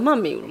တလေမမှတ်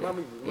မိဘူးလေ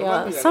Yeah,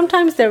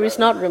 sometimes there is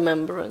not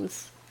remembrance.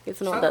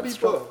 It's not some that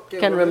people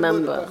strong. Can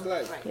remember. the past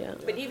life. Right. Yeah.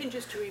 But even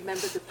just to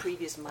remember the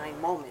previous mind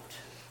moment.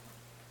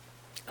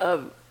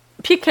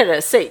 ဖြစ်ခဲ့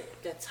တဲ့စိတ်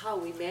That's how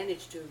we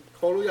manage to.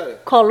 ခေါ်လို့ရတယ်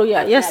call လို့ရ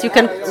Yes, you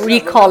can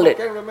recall it.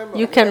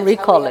 You can That's how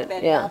recall we it. have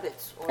bad Yeah.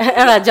 habits, or-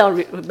 အဲ့ဒါကြောင့်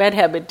bad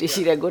habit တွေ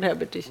ရှိတယ် good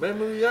habit တွေရှိတယ်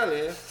memory ရတ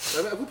ယ်ဒါ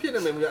ပေမဲ့အခုဖြစ်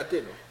တဲ့ memory အတ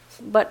စ်နော်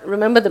But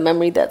remember, the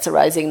memory that's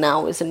arising now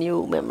is a new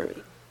memory,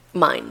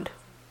 mind.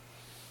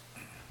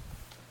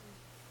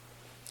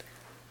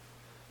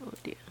 Oh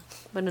dear.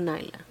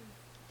 Bananaila.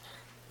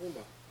 ဟုတ်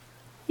ပါ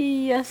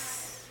Yes.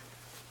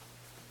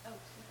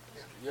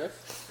 yes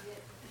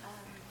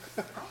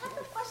I have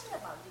a question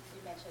about it.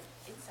 You mentioned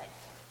insight.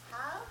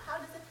 How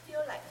does it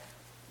feel like?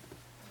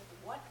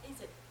 What is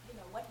it?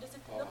 What does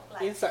it look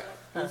like? inside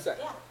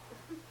Yeah.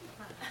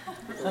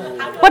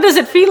 What does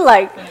it feel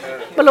like?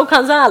 ဘယ်လိုခံ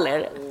စားရလဲ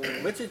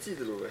မချစ်ကြည့်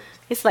တယ်လို့ပဲ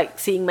It's like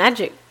seeing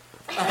magic.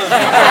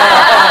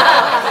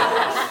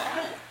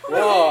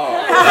 wow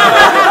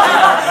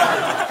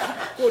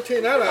ကိုထ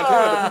င်တာလားထင်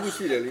တာတခု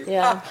ရှိတယ်လေ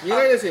Yeah. မြင်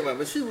လိုက်တဲ့အချိန်မှာ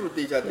မရှိဘူးလို့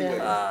တေချာသိလို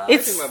က်တယ် It's- အဲ့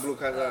ဒီမှာဘယ်လို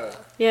ခံစားရလဲ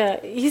Yeah,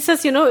 he says,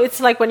 it's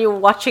like when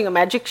you're watching a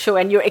magic show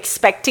and you're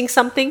expecting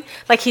something,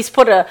 like he's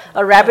put a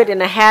rabbit in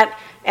a hat,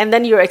 and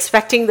then you're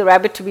expecting the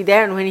rabbit to be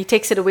there, and when he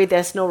takes it away,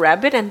 there's no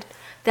rabbit, and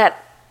that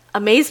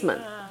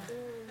amazement.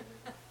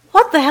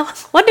 What the hell?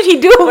 What did he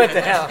do? What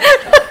the hell?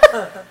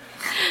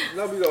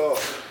 နောက်ပြီးတော့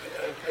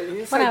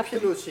inside ဖြ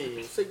စ်လို့ရှိရ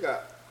င်စိတ်က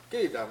ကိ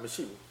လေသာမ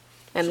ရှိဘူး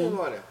And ရှင်း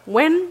သွားတယ်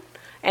when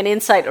an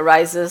insight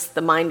arises,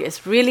 the mind is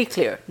really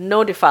clear, no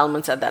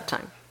defilements at that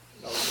time.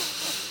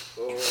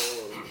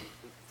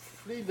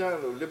 freedom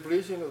လို့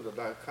liberation လို့ဆို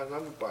တာခံ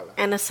စားမှုပါလား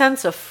And a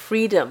sense of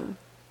freedom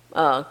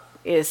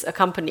is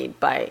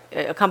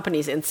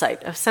accompanies insight,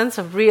 a sense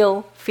of real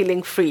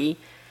feeling free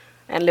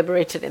and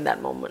liberated in that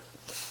moment.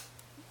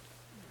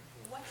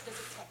 What does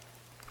it take?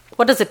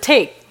 What does it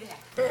take?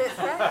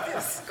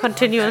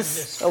 Continuous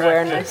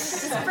awareness.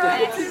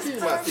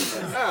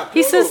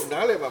 He says-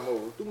 နားလည်မှာမဟုတ်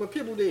ဘူး तू မဖြ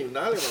စ်ဘူးတဲ့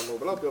နားလည်မှာမဟုတ်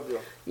ဘယ်တော့ပြော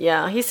ပြော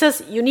Yeah, he says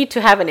you need to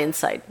have an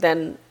insight, then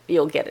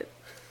you'll get it.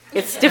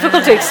 It's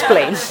difficult to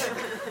explain.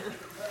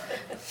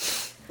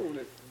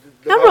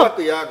 ဒါမှ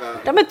တရားက ဒါ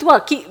ပေမဲ့ तू ကဉာ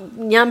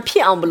ဏ်ဖြ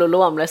စ်အောင်ဘယ်လိုလု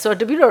ပ်ရမလဲဆိုတော့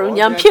တပည့်တော်တို့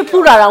ဉာဏ်ဖြစ်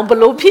ဖူးတာတောင်ဘယ်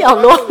လိုဖြစ်အောင်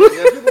လုပ်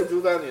ဉာဏ်ဖြစ်ဖို့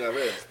ကြိုးစားနေတာ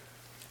ပဲ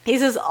He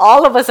says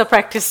all of us are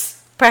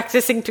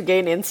practicing to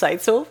gain insight,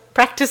 so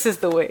practice is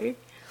the way.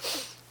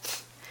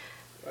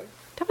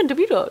 ဒါပေမဲ့တ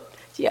ပည့်တော်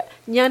ကြီး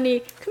ကဉာဏ်นี่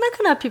ခဏခ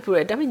ဏဖြစ်ဖူးတ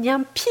ယ်ဒါပေမဲ့ဉာ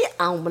ဏ်ဖြစ်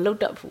အောင်မလုပ်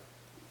တတ်ဘူး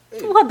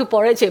သူကသူ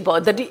ပေါ်တဲ့အချိန်ပေါ်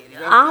တတိ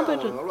အားပဲ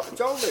ငါတို့အ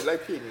ကြောင်းနဲ့လိုက်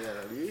ဖြစ်နေရ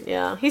တာလေ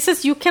Yeah, he says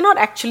you cannot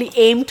actually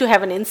aim to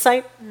have an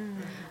insight.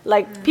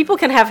 Like people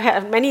can have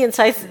many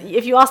insights.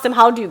 If you ask them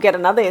how do you get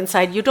another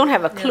insight, you don't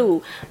have a clue.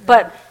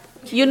 But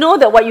you know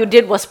that what you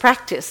did was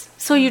practice.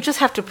 So you just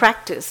have to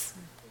practice.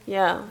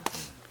 Yeah.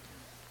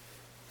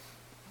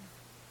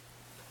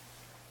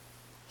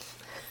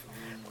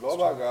 လော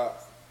ဘက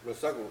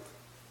result ကို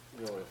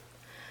ပြောတယ်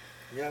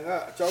ညာက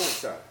အကြောင်းကို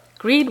ရှာတယ်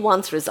Greed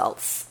wants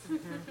results.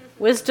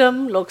 Wisdom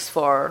looks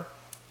for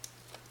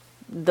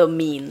the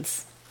means,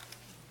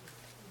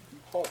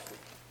 ဟောတယ်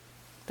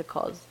the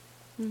cause.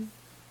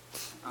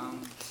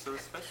 So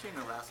especially in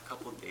the last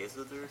couple of days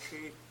of the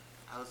retreat,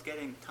 I was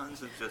getting tons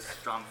of just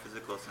strong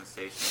physical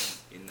sensation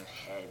in the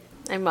head.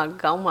 I'm a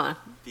gauma.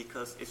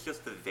 Because it's just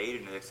the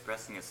Vedana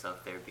expressing itself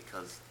there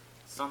because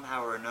somehow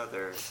or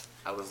another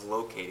I was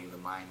locating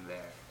the mind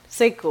there.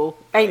 Seiko,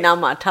 ai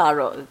nama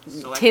taro,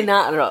 tina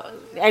ro,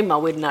 ai ma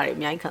wedna ri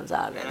myai khansa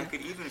And I ade.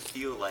 could even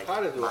feel like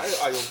ထားတယ်ဆိုအဲ့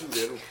အာယုံပြုတ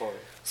ယ်လို့ခေါ်တ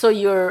ယ် So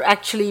you're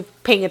actually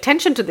paying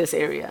attention to this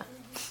area.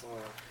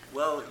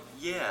 well,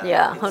 yeah.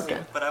 Yeah, it's- okay.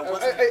 But I အဲ့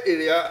wasn't အဲ့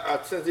area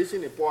sensation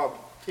တွေပွား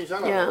ထင်ရှား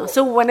လာ Yeah. So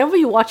whenever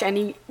you watch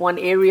any one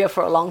area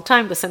for a long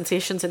time, the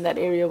sensations in that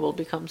area will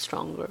become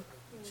stronger.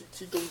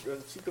 ချီ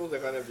တုံးစ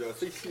ကားနဲ့ပြော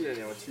စိတ်ရှိတဲ့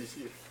နေရာမှာချီ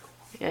ရှိတယ်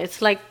Yeah, it's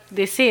like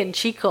they say in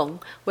Qigong,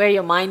 where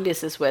your mind is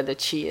where the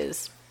Qi is.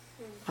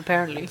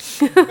 Apparently.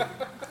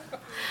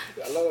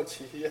 အလောက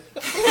ချီရ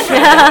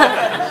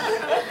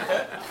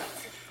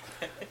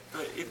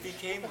But it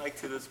became like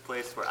to this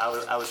place where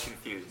I was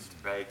confused,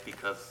 right?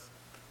 Because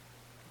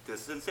the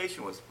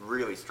sensation was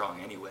really strong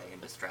anyway and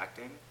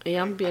distracting.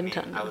 Yeah, I mean,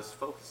 ambiental. I was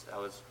focused, I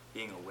was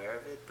being aware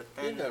of it, but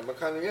ပြင်း then တယ်မ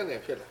ခံရနဲ့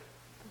ဖြစ်လာ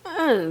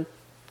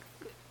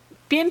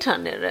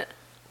Piantanere.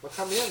 မ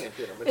ခံရနဲ့ဖြ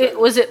စ်လာ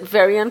Was it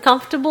very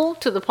uncomfortable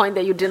to the point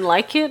that you didn't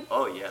like it?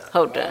 oh yeah.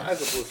 Hold အဲ့ on. ဒါ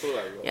ပို့ဆိုး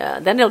လာပြီ Yeah,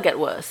 then it'll get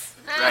worse.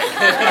 Right.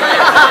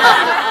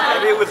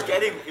 And it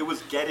was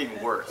getting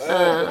worse.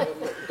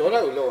 ဒေါ်လာ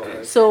ကိုလောက်အော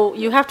င် So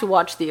you have to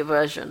watch the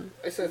aversion.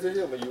 အဲ့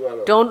sensation မယူရ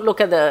တော့ Don't look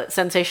at the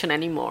sensation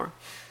anymore.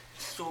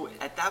 So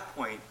at that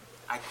point,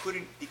 I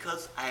couldn't,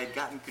 because I had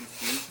gotten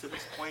confused to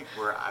this point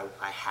where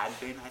I had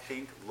been, I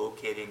think,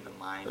 locating the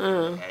mind in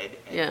the head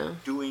and yeah.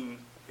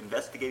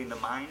 investigating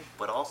the mind,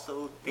 but also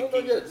no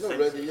thinking yet no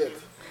ready yet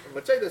မ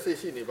ကြိုက်တဲ့စိတ်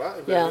ရှိနေပါ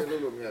Yeah. investigate လု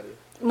ပ်လို့မရတယ်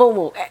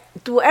Momo,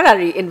 tu era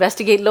ri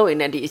investigate lo in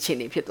the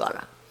ichini phit twa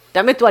la. Da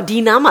me tu di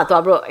na ma tu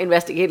bro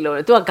investigate lo.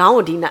 Tu gaung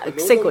ko di na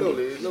sait ko ni.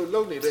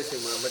 လုံးနေတဲ့အချိ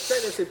န်မှာမကြို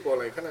က်တဲ့စိတ်ပေါ်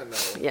လာခဏနာ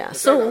Yeah,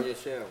 so-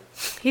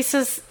 He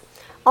says,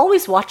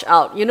 always watch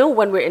out. You know,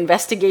 when we're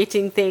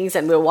investigating things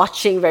and we're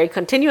watching very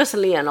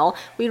continuously and all,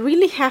 we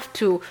really have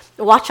to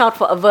watch out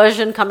for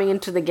aversion coming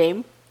into the game.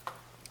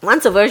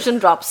 Once aversion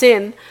drops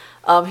in,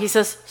 he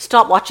says,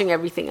 stop watching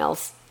everything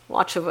else.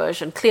 Watch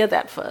aversion. Clear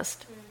that first.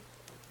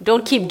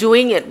 Don't keep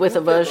doing it with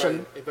aversion.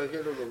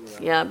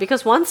 Yeah,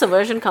 because once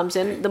aversion comes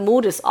in, the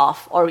mood is off,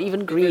 or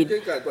even greed.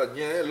 ကက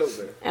ညံရဲ့လုပ်တ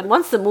ယ် And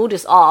once the mood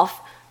is off,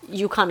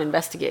 you can't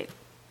investigate.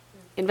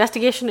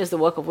 Investigation is the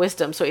work of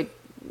wisdom, so it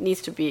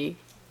needs to be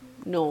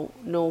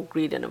no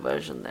greed and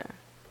aversion there.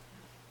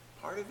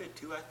 part of it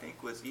too, I think,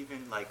 was even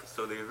like, so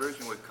the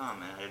aversion would come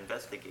and I'd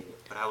investigate it,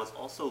 but I was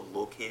also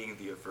locating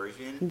the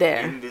aversion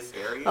There. in this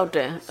area. ဟုတ်တ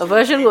ယ်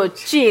aversion ကို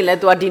ကြည့်ရင်လည်း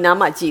तू ကဒီနား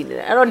မှာကြည့်နေ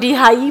တယ်အဲ့တော့ဒီ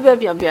ဟာကြီးပဲ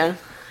ပြန်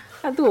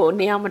အဲ့သူ့ကို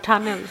နေရာမ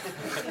ထားနဲ့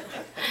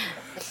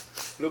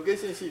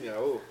location ရှိနေတာ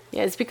ဟုတ်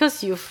Yeah, it's because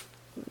you've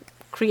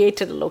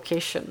created a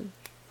location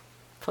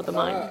for the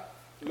mind.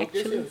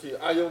 location ရှိ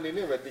အာယုံနေ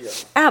နဲ့ပဲသိရမယ်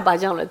အဲ့ဒါဘာ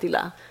ကြောင့်လဲသိ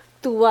လား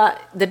तू က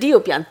တတိ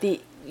ကိုပြန်သိ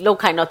လောက်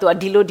ခိုင်းတော့ तू က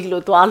ဒီလို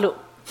သွားလို့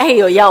အဲ့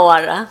ရောရောက်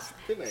သွားတာ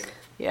ဖြစ်နိုင်တယ်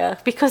Yeah,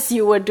 because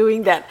you were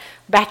doing that,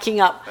 backing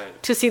up Right.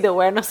 to see the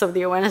awareness of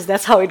the awareness.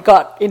 That's how it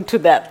got into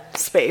that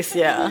space.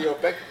 Yeah, your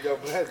back your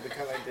head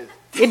become like this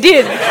it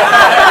did.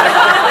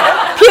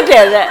 ဖြစ်တ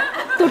ယ်တဲ့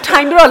तू ထို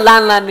င်ပြီးတော့လ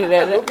န်းနေတ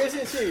ယ်တဲ့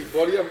location ရှိ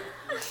body က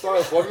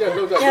body က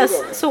လောက်တာ Yes.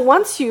 So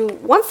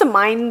once the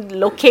mind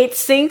locates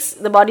things,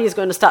 the body is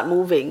going to start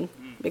moving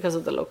because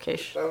of the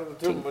location.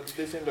 သူ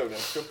meditation လုပ်တယ်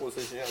stop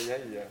position အရင်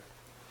ကြီး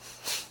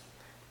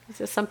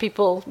So some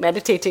people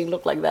meditating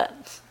look like that.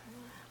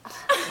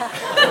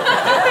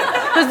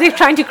 Because they're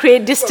trying to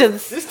create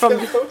distance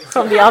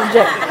from the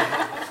object.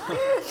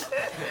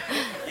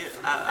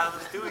 Yeah, I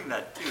was doing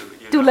that too.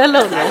 You Do know?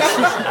 lalo na. I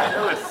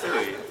know it's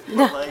silly,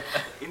 but like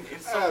in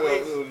some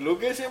ways,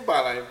 location ပါ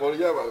လာရင် body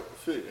ကပါ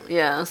ရွှေ့တယ်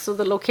Yeah. So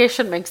the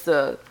location makes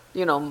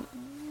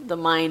the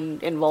mind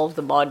involve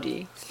the body.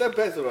 step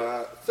back ဆိုတာ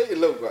စိတ်အ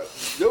လုပ်က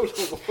ရုပ်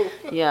လို့မဟုတ်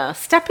ဘူး Yeah.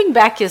 Stepping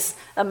back is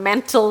a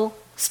mental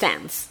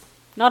stance,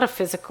 not a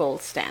physical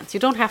stance.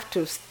 You don't have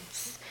to.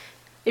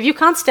 If you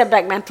can't step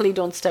back mentally,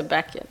 don't step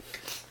back yet.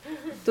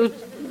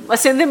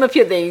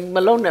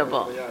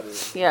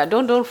 Yeah.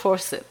 Don't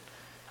force it.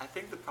 I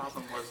think the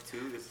problem was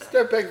too is that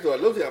step back ဆိုတာ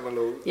လုပ်ရမ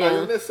လို့ Yeah. အာ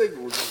ယုံနဲ့စိတ်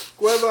ကို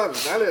ကွဲသွားပြီ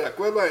နားလေတာ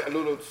ကွဲသွားရင်အ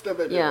လိုလို step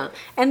back ပြန်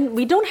Yeah. And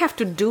we don't have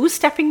to do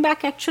stepping back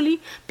actually,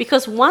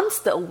 because once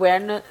the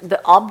awareness, the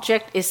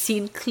object is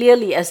seen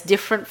clearly as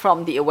different from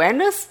the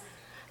awareness,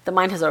 the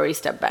mind has already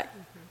stepped back.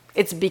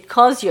 It's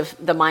because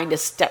the mind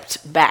has stepped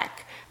back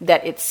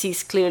that it sees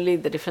clearly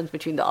the difference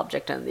between the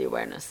object and the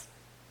awareness.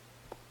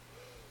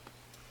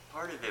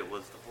 part of it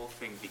was the whole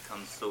thing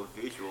becomes so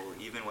visual,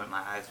 even when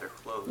my eyes are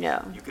closed.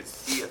 Yeah. You could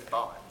see a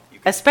thought. You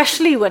could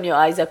Especially when your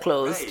eyes are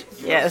closed. Right.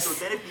 You know, Yes. so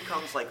then it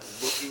becomes like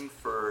looking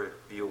for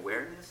the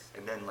awareness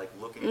and then like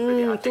looking for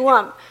the object. Tu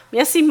မျ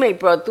က်စိမိတ်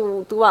bro. Tu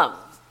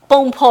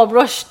ပုံဖော်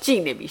brush ကြ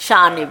ည့်နေပြီ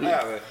ရှာနေပြီ အဲ့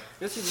ဒါပဲ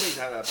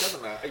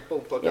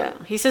Yeah,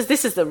 he says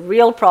this is the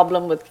real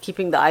problem with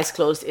keeping the eyes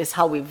closed is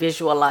how we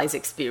visualize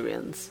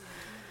experience.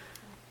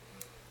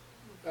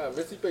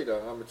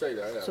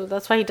 So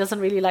that's why he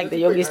doesn't really like the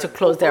yogis to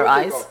close their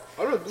eyes.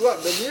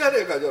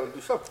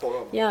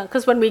 Yeah,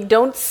 because when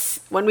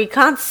we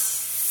can't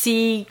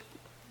see,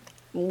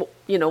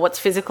 what's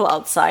physical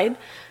outside,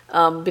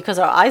 because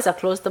our eyes are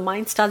closed, the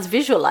mind starts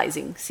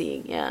visualizing,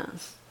 seeing. Yeah,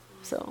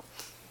 so.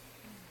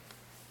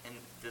 And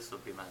this will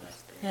be my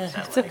last thing. Yeah,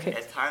 that, it's okay.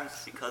 At times,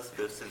 because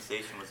the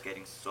sensation was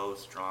getting so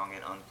strong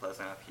and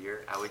unpleasant up here,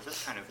 I would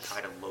just kind of try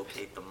to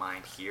locate the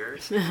mind here.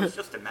 It was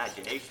just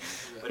imagination,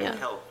 but it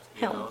helped.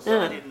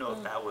 So I didn't know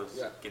if that was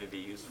going to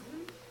be useful.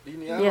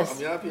 Yes.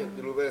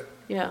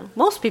 Yeah,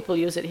 most people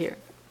use it here.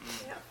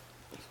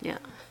 Yeah.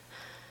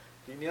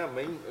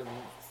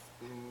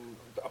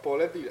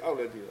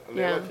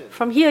 Yeah.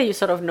 From here you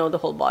sort of know the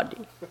whole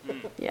body.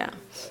 Yeah.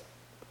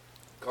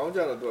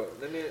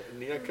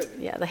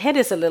 Yeah, the head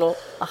is a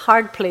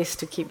hard place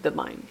to keep the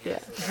mind.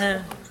 Yeah.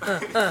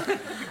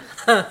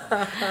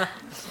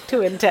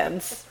 Too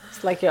intense.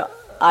 It's like your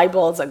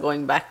eyeballs are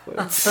going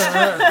backwards.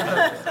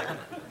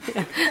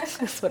 Yeah,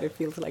 that's what it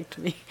feels like to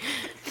me.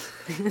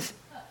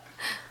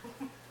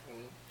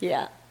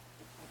 Yeah.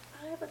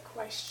 I have a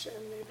question,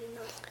 maybe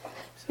not.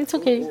 It's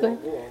okay, go ahead.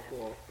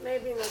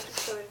 Maybe not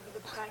referring to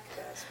the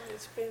practice, but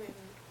it's been in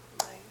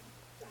my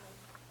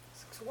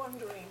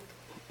wondering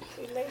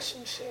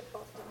relationship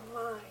of the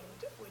mind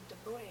with the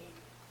brain,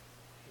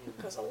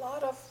 because a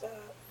lot of the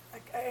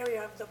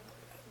area of the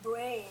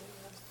brain,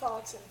 the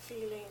thoughts and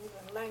feelings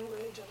and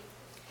language and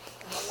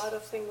a lot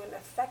of things will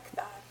affect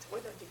that,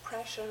 whether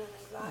depression and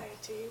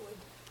anxiety. With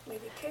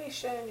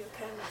medication, you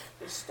can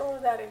restore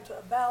that into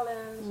a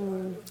balance, or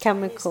with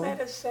chemical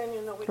medicine,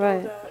 with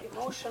all the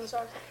emotions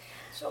are.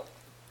 So,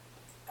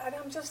 and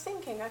I'm just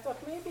thinking, I thought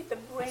maybe the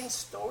brain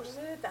stores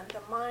it and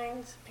the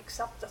mind picks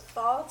up the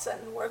thoughts and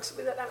works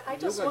with it. And I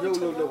just want to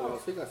know.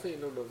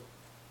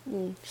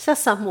 ဆက်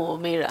ဆံမှုကို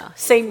မေးတာ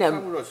စိတ်နဲ့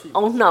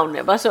အောင်နှောင်း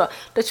နေဘာဆိုတော့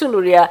တချို့လူ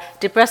တွေက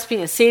depressed ဖြစ်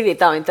ရင်ဆေးတွေ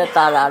တောင်းရင်တက်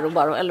တာတာတို့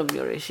ဘာလို့အဲ့လို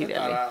မျိုးတွေရှိတယ်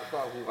လေ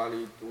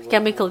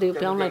chemical တွေ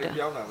ပြောင်းလိုက်တာ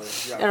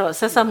အဲ့တော့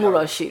ဆက်ဆံမှု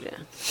တော့ရှိတယ်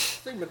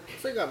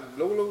စိတ်က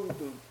လုံးလုံး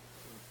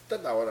တ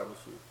က်တာဝတာမ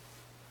ရှိဘူး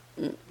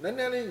နည်းန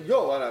ည်းလေး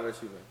ယော့သွားတာပဲ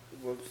ရှိမယ်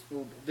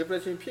ဟို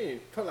depression ဖြစ်ရင်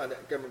ထွက်လာတဲ့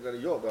chemical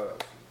တွေယော့သွားတာ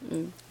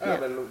အဲ့ဒါ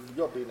ပဲ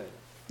ယော့ပေးနိုင်တယ်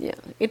Yeah,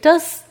 it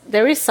does.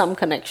 There is some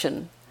connection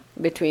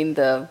between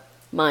the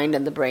mind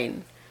and the brain.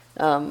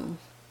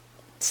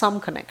 Some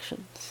connection,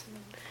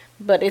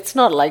 but it's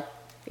not like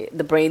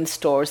the brain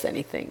stores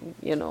anything.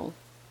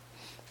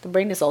 The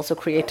brain is also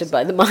created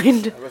by the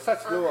mind.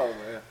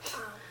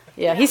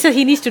 Yeah, he said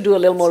he needs to do a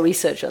little more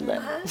research on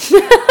that.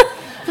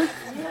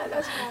 Yeah,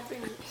 that's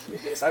happening,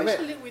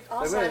 especially with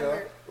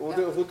Alzheimer.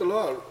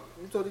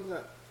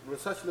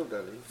 research လုပ်တ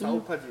ယ်လေစာအု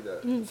ပ်ဖတ်ကြည့်တယ်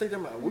စိတ်ထဲ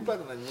မှာဝိပဿ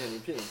နာဉာဏ်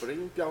ကြီးဖြစ်ရင် brain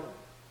ပြောင်း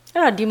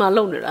အဲ့ဒါဒီမှာ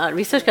လုပ်နေတာ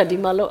research ကဒီ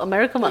မှာလုပ်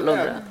America မှာလုပ်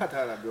နေတာ ဖတ်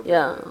ထားတာပြော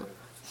Yeah.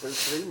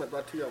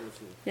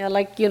 Yeah,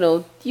 like,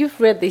 you've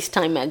read these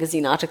Time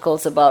magazine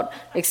articles about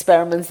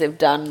experiments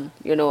they've done,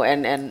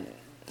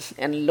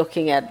 and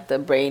looking at the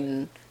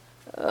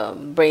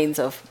brains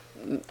of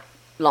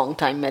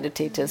long-time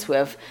meditators who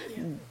have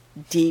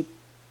deep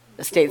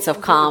states of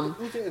calm,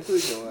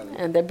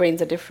 and their brains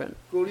are different.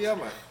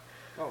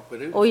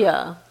 Oh,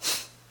 yeah.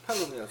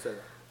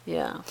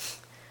 Yeah.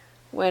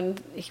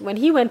 When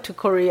he went to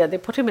Korea, they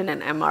put him in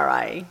an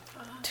MRI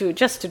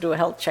just to do a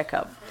health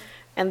checkup.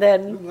 And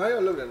then yeah.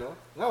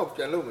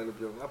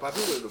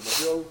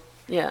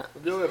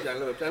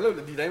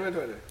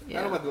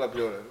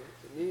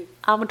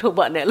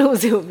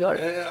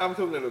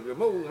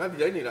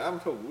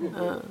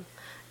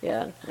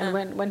 Yeah. And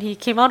when he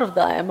came out of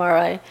the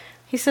MRI,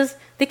 he says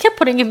they kept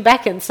putting him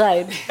back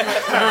inside.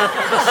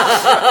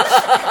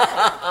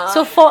 So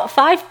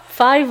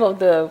five of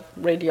the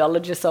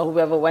radiologists or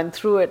whoever went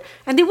through it,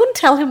 and they wouldn't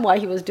tell him why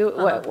he was doing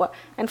what.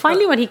 And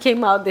finally, when he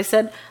came out, they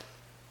said.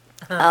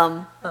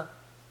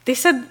 They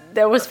said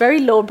there was very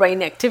low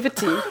brain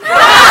activity.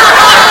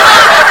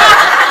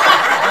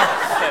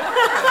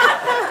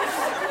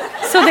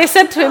 So they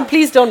said to him,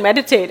 please don't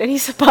meditate. And he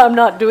said, but I'm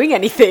not doing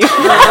anything.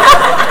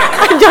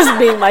 I'm just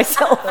being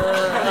myself.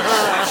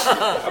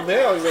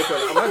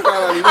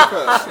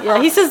 Yeah,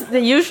 he says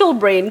the usual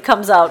brain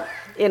comes out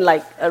in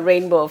like a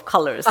rainbow of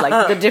colors, like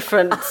the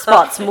different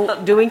spots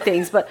doing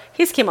things, but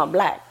his came out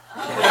black.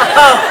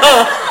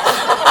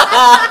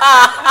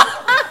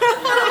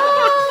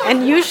 And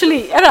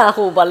usually,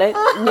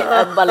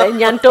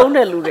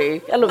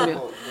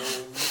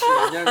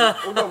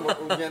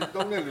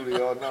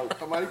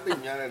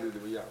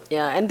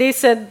 yeah, and they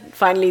said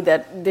finally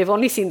that they've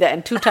only seen that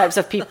in two types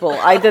of people.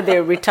 Either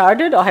they're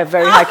retarded or have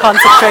very high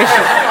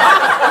concentration.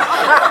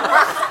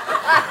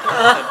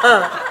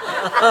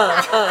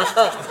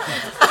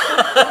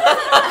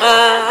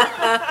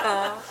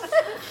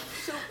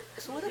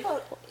 So what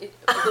about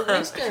the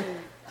wisdom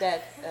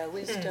that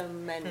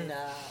wisdom and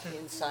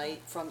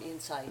insight from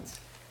insights?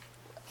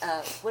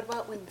 What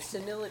about when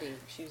senility?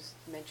 She's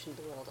mentioned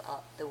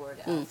the word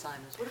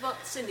Alzheimer's. What about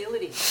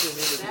senility?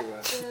 Is that,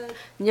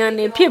 ညာ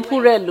နေဖြစ်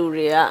ဖို့တဲ့လူ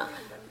တွေက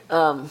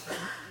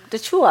တ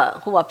ချို့က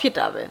ဟိုဖြစ်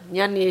တာပဲ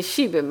ညာနေ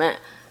ရှိပေမဲ့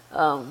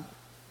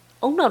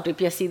အုံနောက်တွေ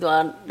ပျက်စီး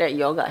သွားတဲ့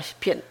ယောဂ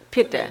ဖြ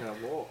စ်တယ်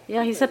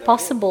Yeah, he said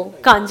possible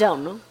ကံကြော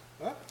င့်နော်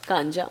ကံ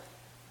ကြောင့်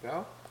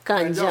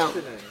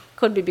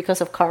could be because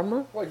of karma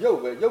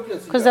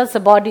because that's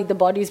the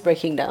body is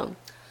breaking down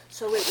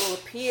so it will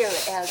appear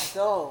as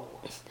though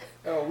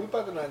ဝိပ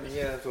ဿနာ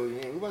ဉာဏ်ဆိုရ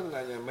င်ဝိပဿ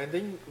နာဉာဏ်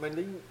maintain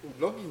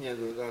လောကီဉာဏ်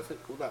ဆိုတာစိတ်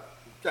ကူတာ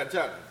ကြံ့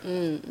ကြံ့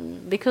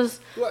because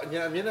သူကဉာ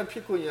ဏ်အမြဲတမ်းဖြ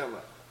စ်ခွင့်ရ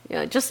မှာ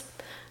yeah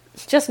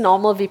just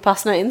normal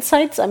vipassana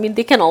insights I mean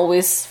they can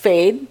always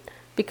fade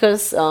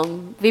because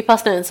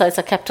vipassana insights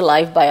are kept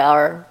alive by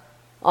our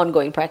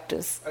ongoing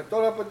practice တော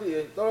ရပတိ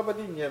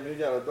ဉာဏ်မျိုး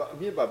ကြတော့အ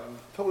မြင့်ပါ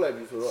ထုတ်လိုက်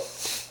ပြီဆိုတော့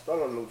တော့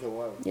လုံချုံ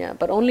သွား yeah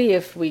but only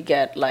if we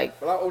get like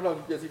ဘလောက်အုံနောက်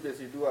ပျက်စီး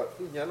သူက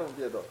သူဉာဏ်တော့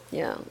ပြတ်တော့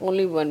yeah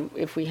only when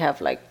if we have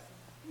like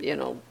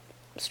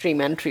stream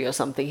entry or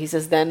something he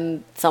says then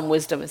some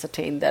wisdom is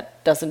attained that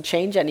doesn't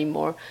change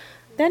anymore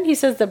then he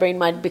says the brain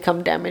might become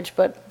damaged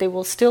but they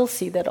will still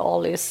see that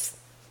all is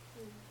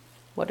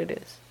what it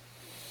is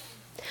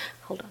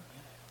hold on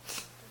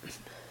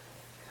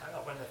I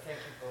want to thank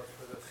you both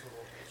for this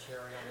little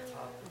cherry on the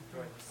top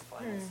during this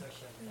final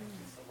session. Thank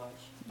you so much.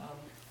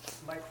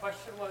 My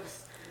question was,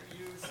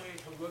 you say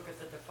to look at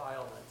the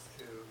defilements,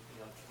 to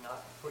not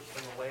push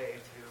them away,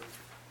 to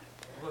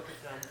look at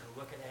them, to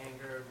look at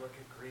anger, look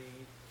at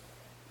greed.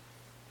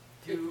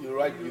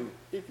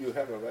 If you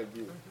have a right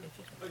view.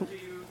 But do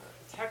you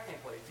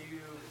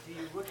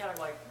look at it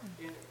like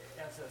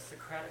as a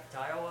Socratic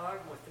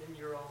dialogue within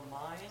your own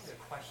mind, a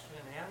question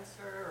and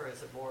answer, or is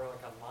it more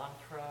like a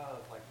mantra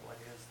of like, what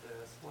is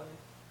this? What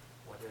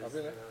is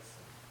this?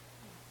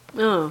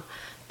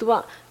 Tuက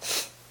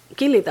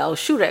ကိလေသာကို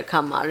ရှုတဲ့အခါ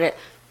မှာတဲ့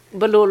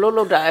ဘလို့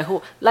လို့တာဟို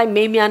လိုက်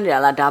မေးမြန်းနေတာ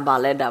လားဒါပါ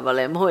လဲ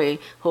မဟုတ်ရင်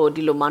ဟို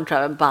ဒီလို mantra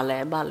ပဲပါလဲ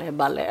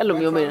အဲ့လို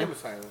မျိုးမေးတယ်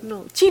No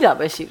ကြည့်တာ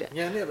ပဲရှိတယ်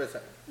ဉာဏ်နဲ့ပဲ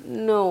ဆိုင်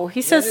No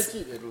he says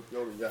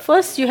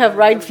first you have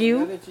right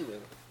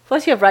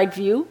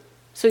view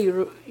so you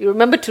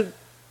remember to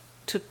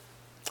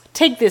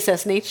take this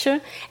as nature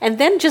and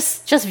then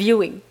just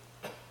viewing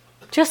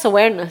just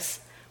awareness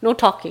no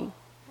talking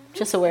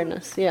just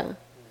awareness yeah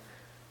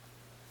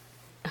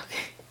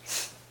okay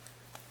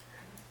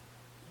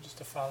just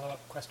a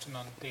follow-up question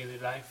on daily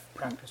life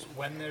practice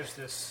when there's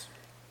this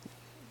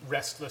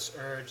restless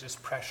urge this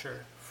pressure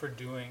for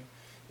doing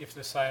if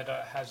the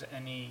Sayadaw has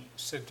any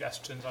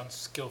suggestions on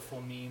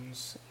skillful means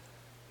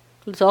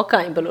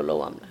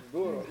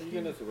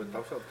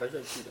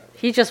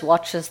he just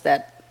watches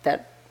that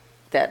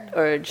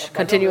urge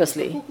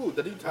continuously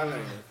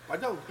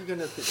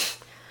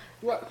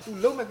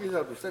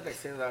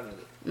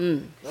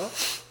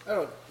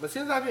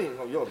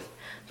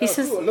he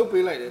says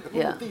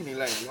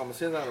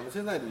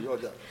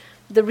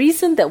the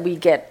reason that we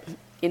get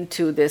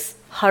into this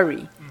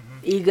hurry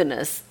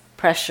eagerness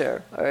pressure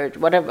or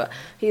whatever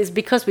is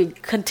because we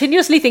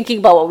continuously thinking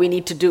about what we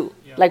need to do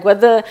like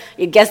whether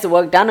it gets the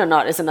work done or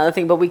not is another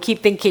thing but we keep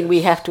thinking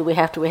we have to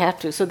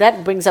so that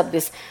brings up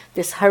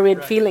this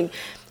hurried feeling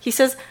he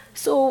says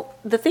so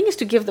the thing is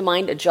to give the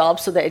mind a job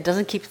so that it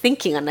doesn't keep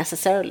thinking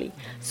unnecessarily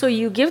so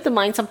you give the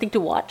mind something to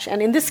watch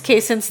and in this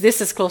case since this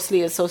is closely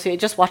associated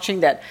just watching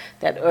that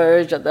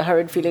urge or the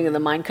hurried feeling in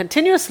the mind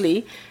continuously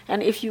and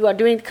if you are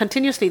doing it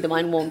continuously the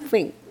mind won't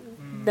think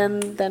then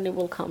it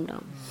will calm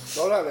down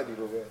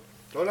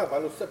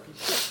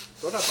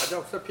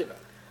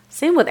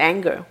Same with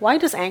anger. Why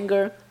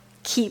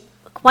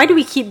do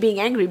we keep being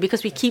angry?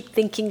 Because we keep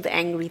thinking the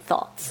angry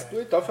thoughts.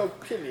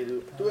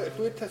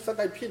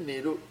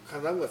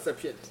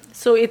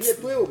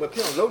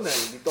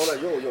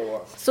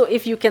 So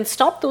if you can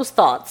stop those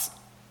thoughts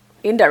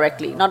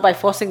indirectly, not by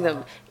forcing them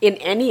in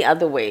any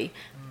other way,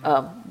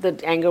 the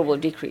anger will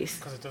decrease.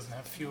 Because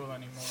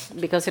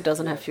it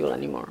doesn't have fuel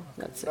anymore.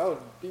 That's it.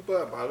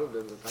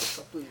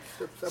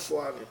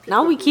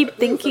 Now we keep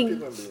thinking,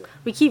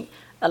 we keep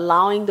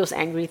allowing those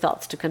angry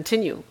thoughts to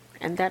continue,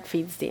 and that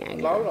feeds the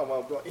anger.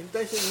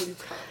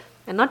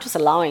 And not just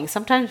allowing.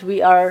 Sometimes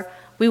we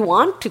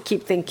want to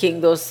keep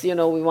thinking those,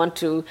 we want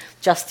to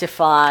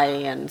justify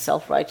and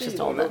self-righteous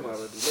and all that.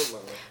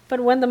 But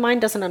when the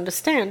mind doesn't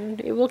understand,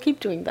 it will keep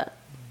doing that.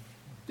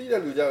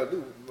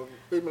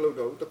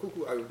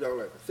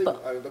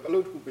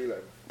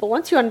 But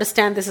once you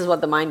understand this is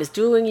what the mind is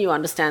doing, you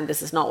understand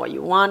this is not what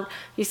you want,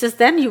 he says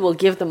then you will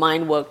give the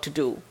mind work to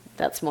do.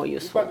 That's more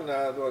useful.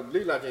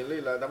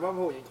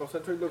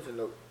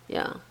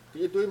 Yeah.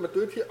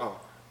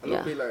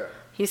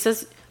 He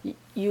says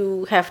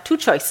you have two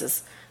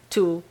choices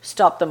to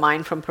stop the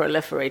mind from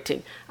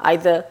proliferating.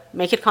 Either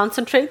make it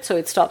concentrate so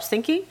it stops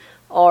thinking,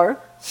 or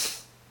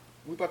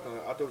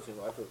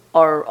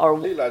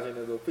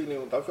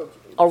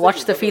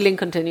watch the feeling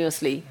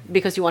continuously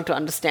because you want to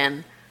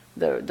understand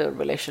the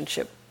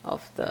relationship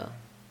of the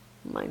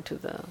mind to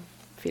the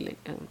feeling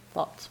and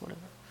thoughts,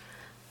 whatever.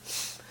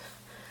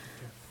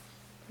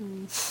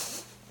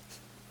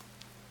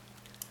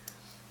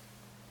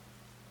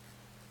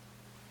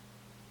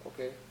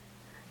 Okay.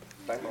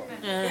 Time out.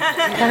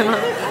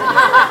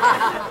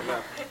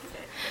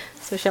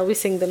 So shall we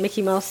sing the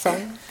Mickey Mouse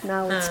song?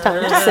 Now it's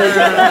time to say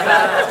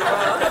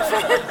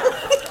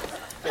goodbye.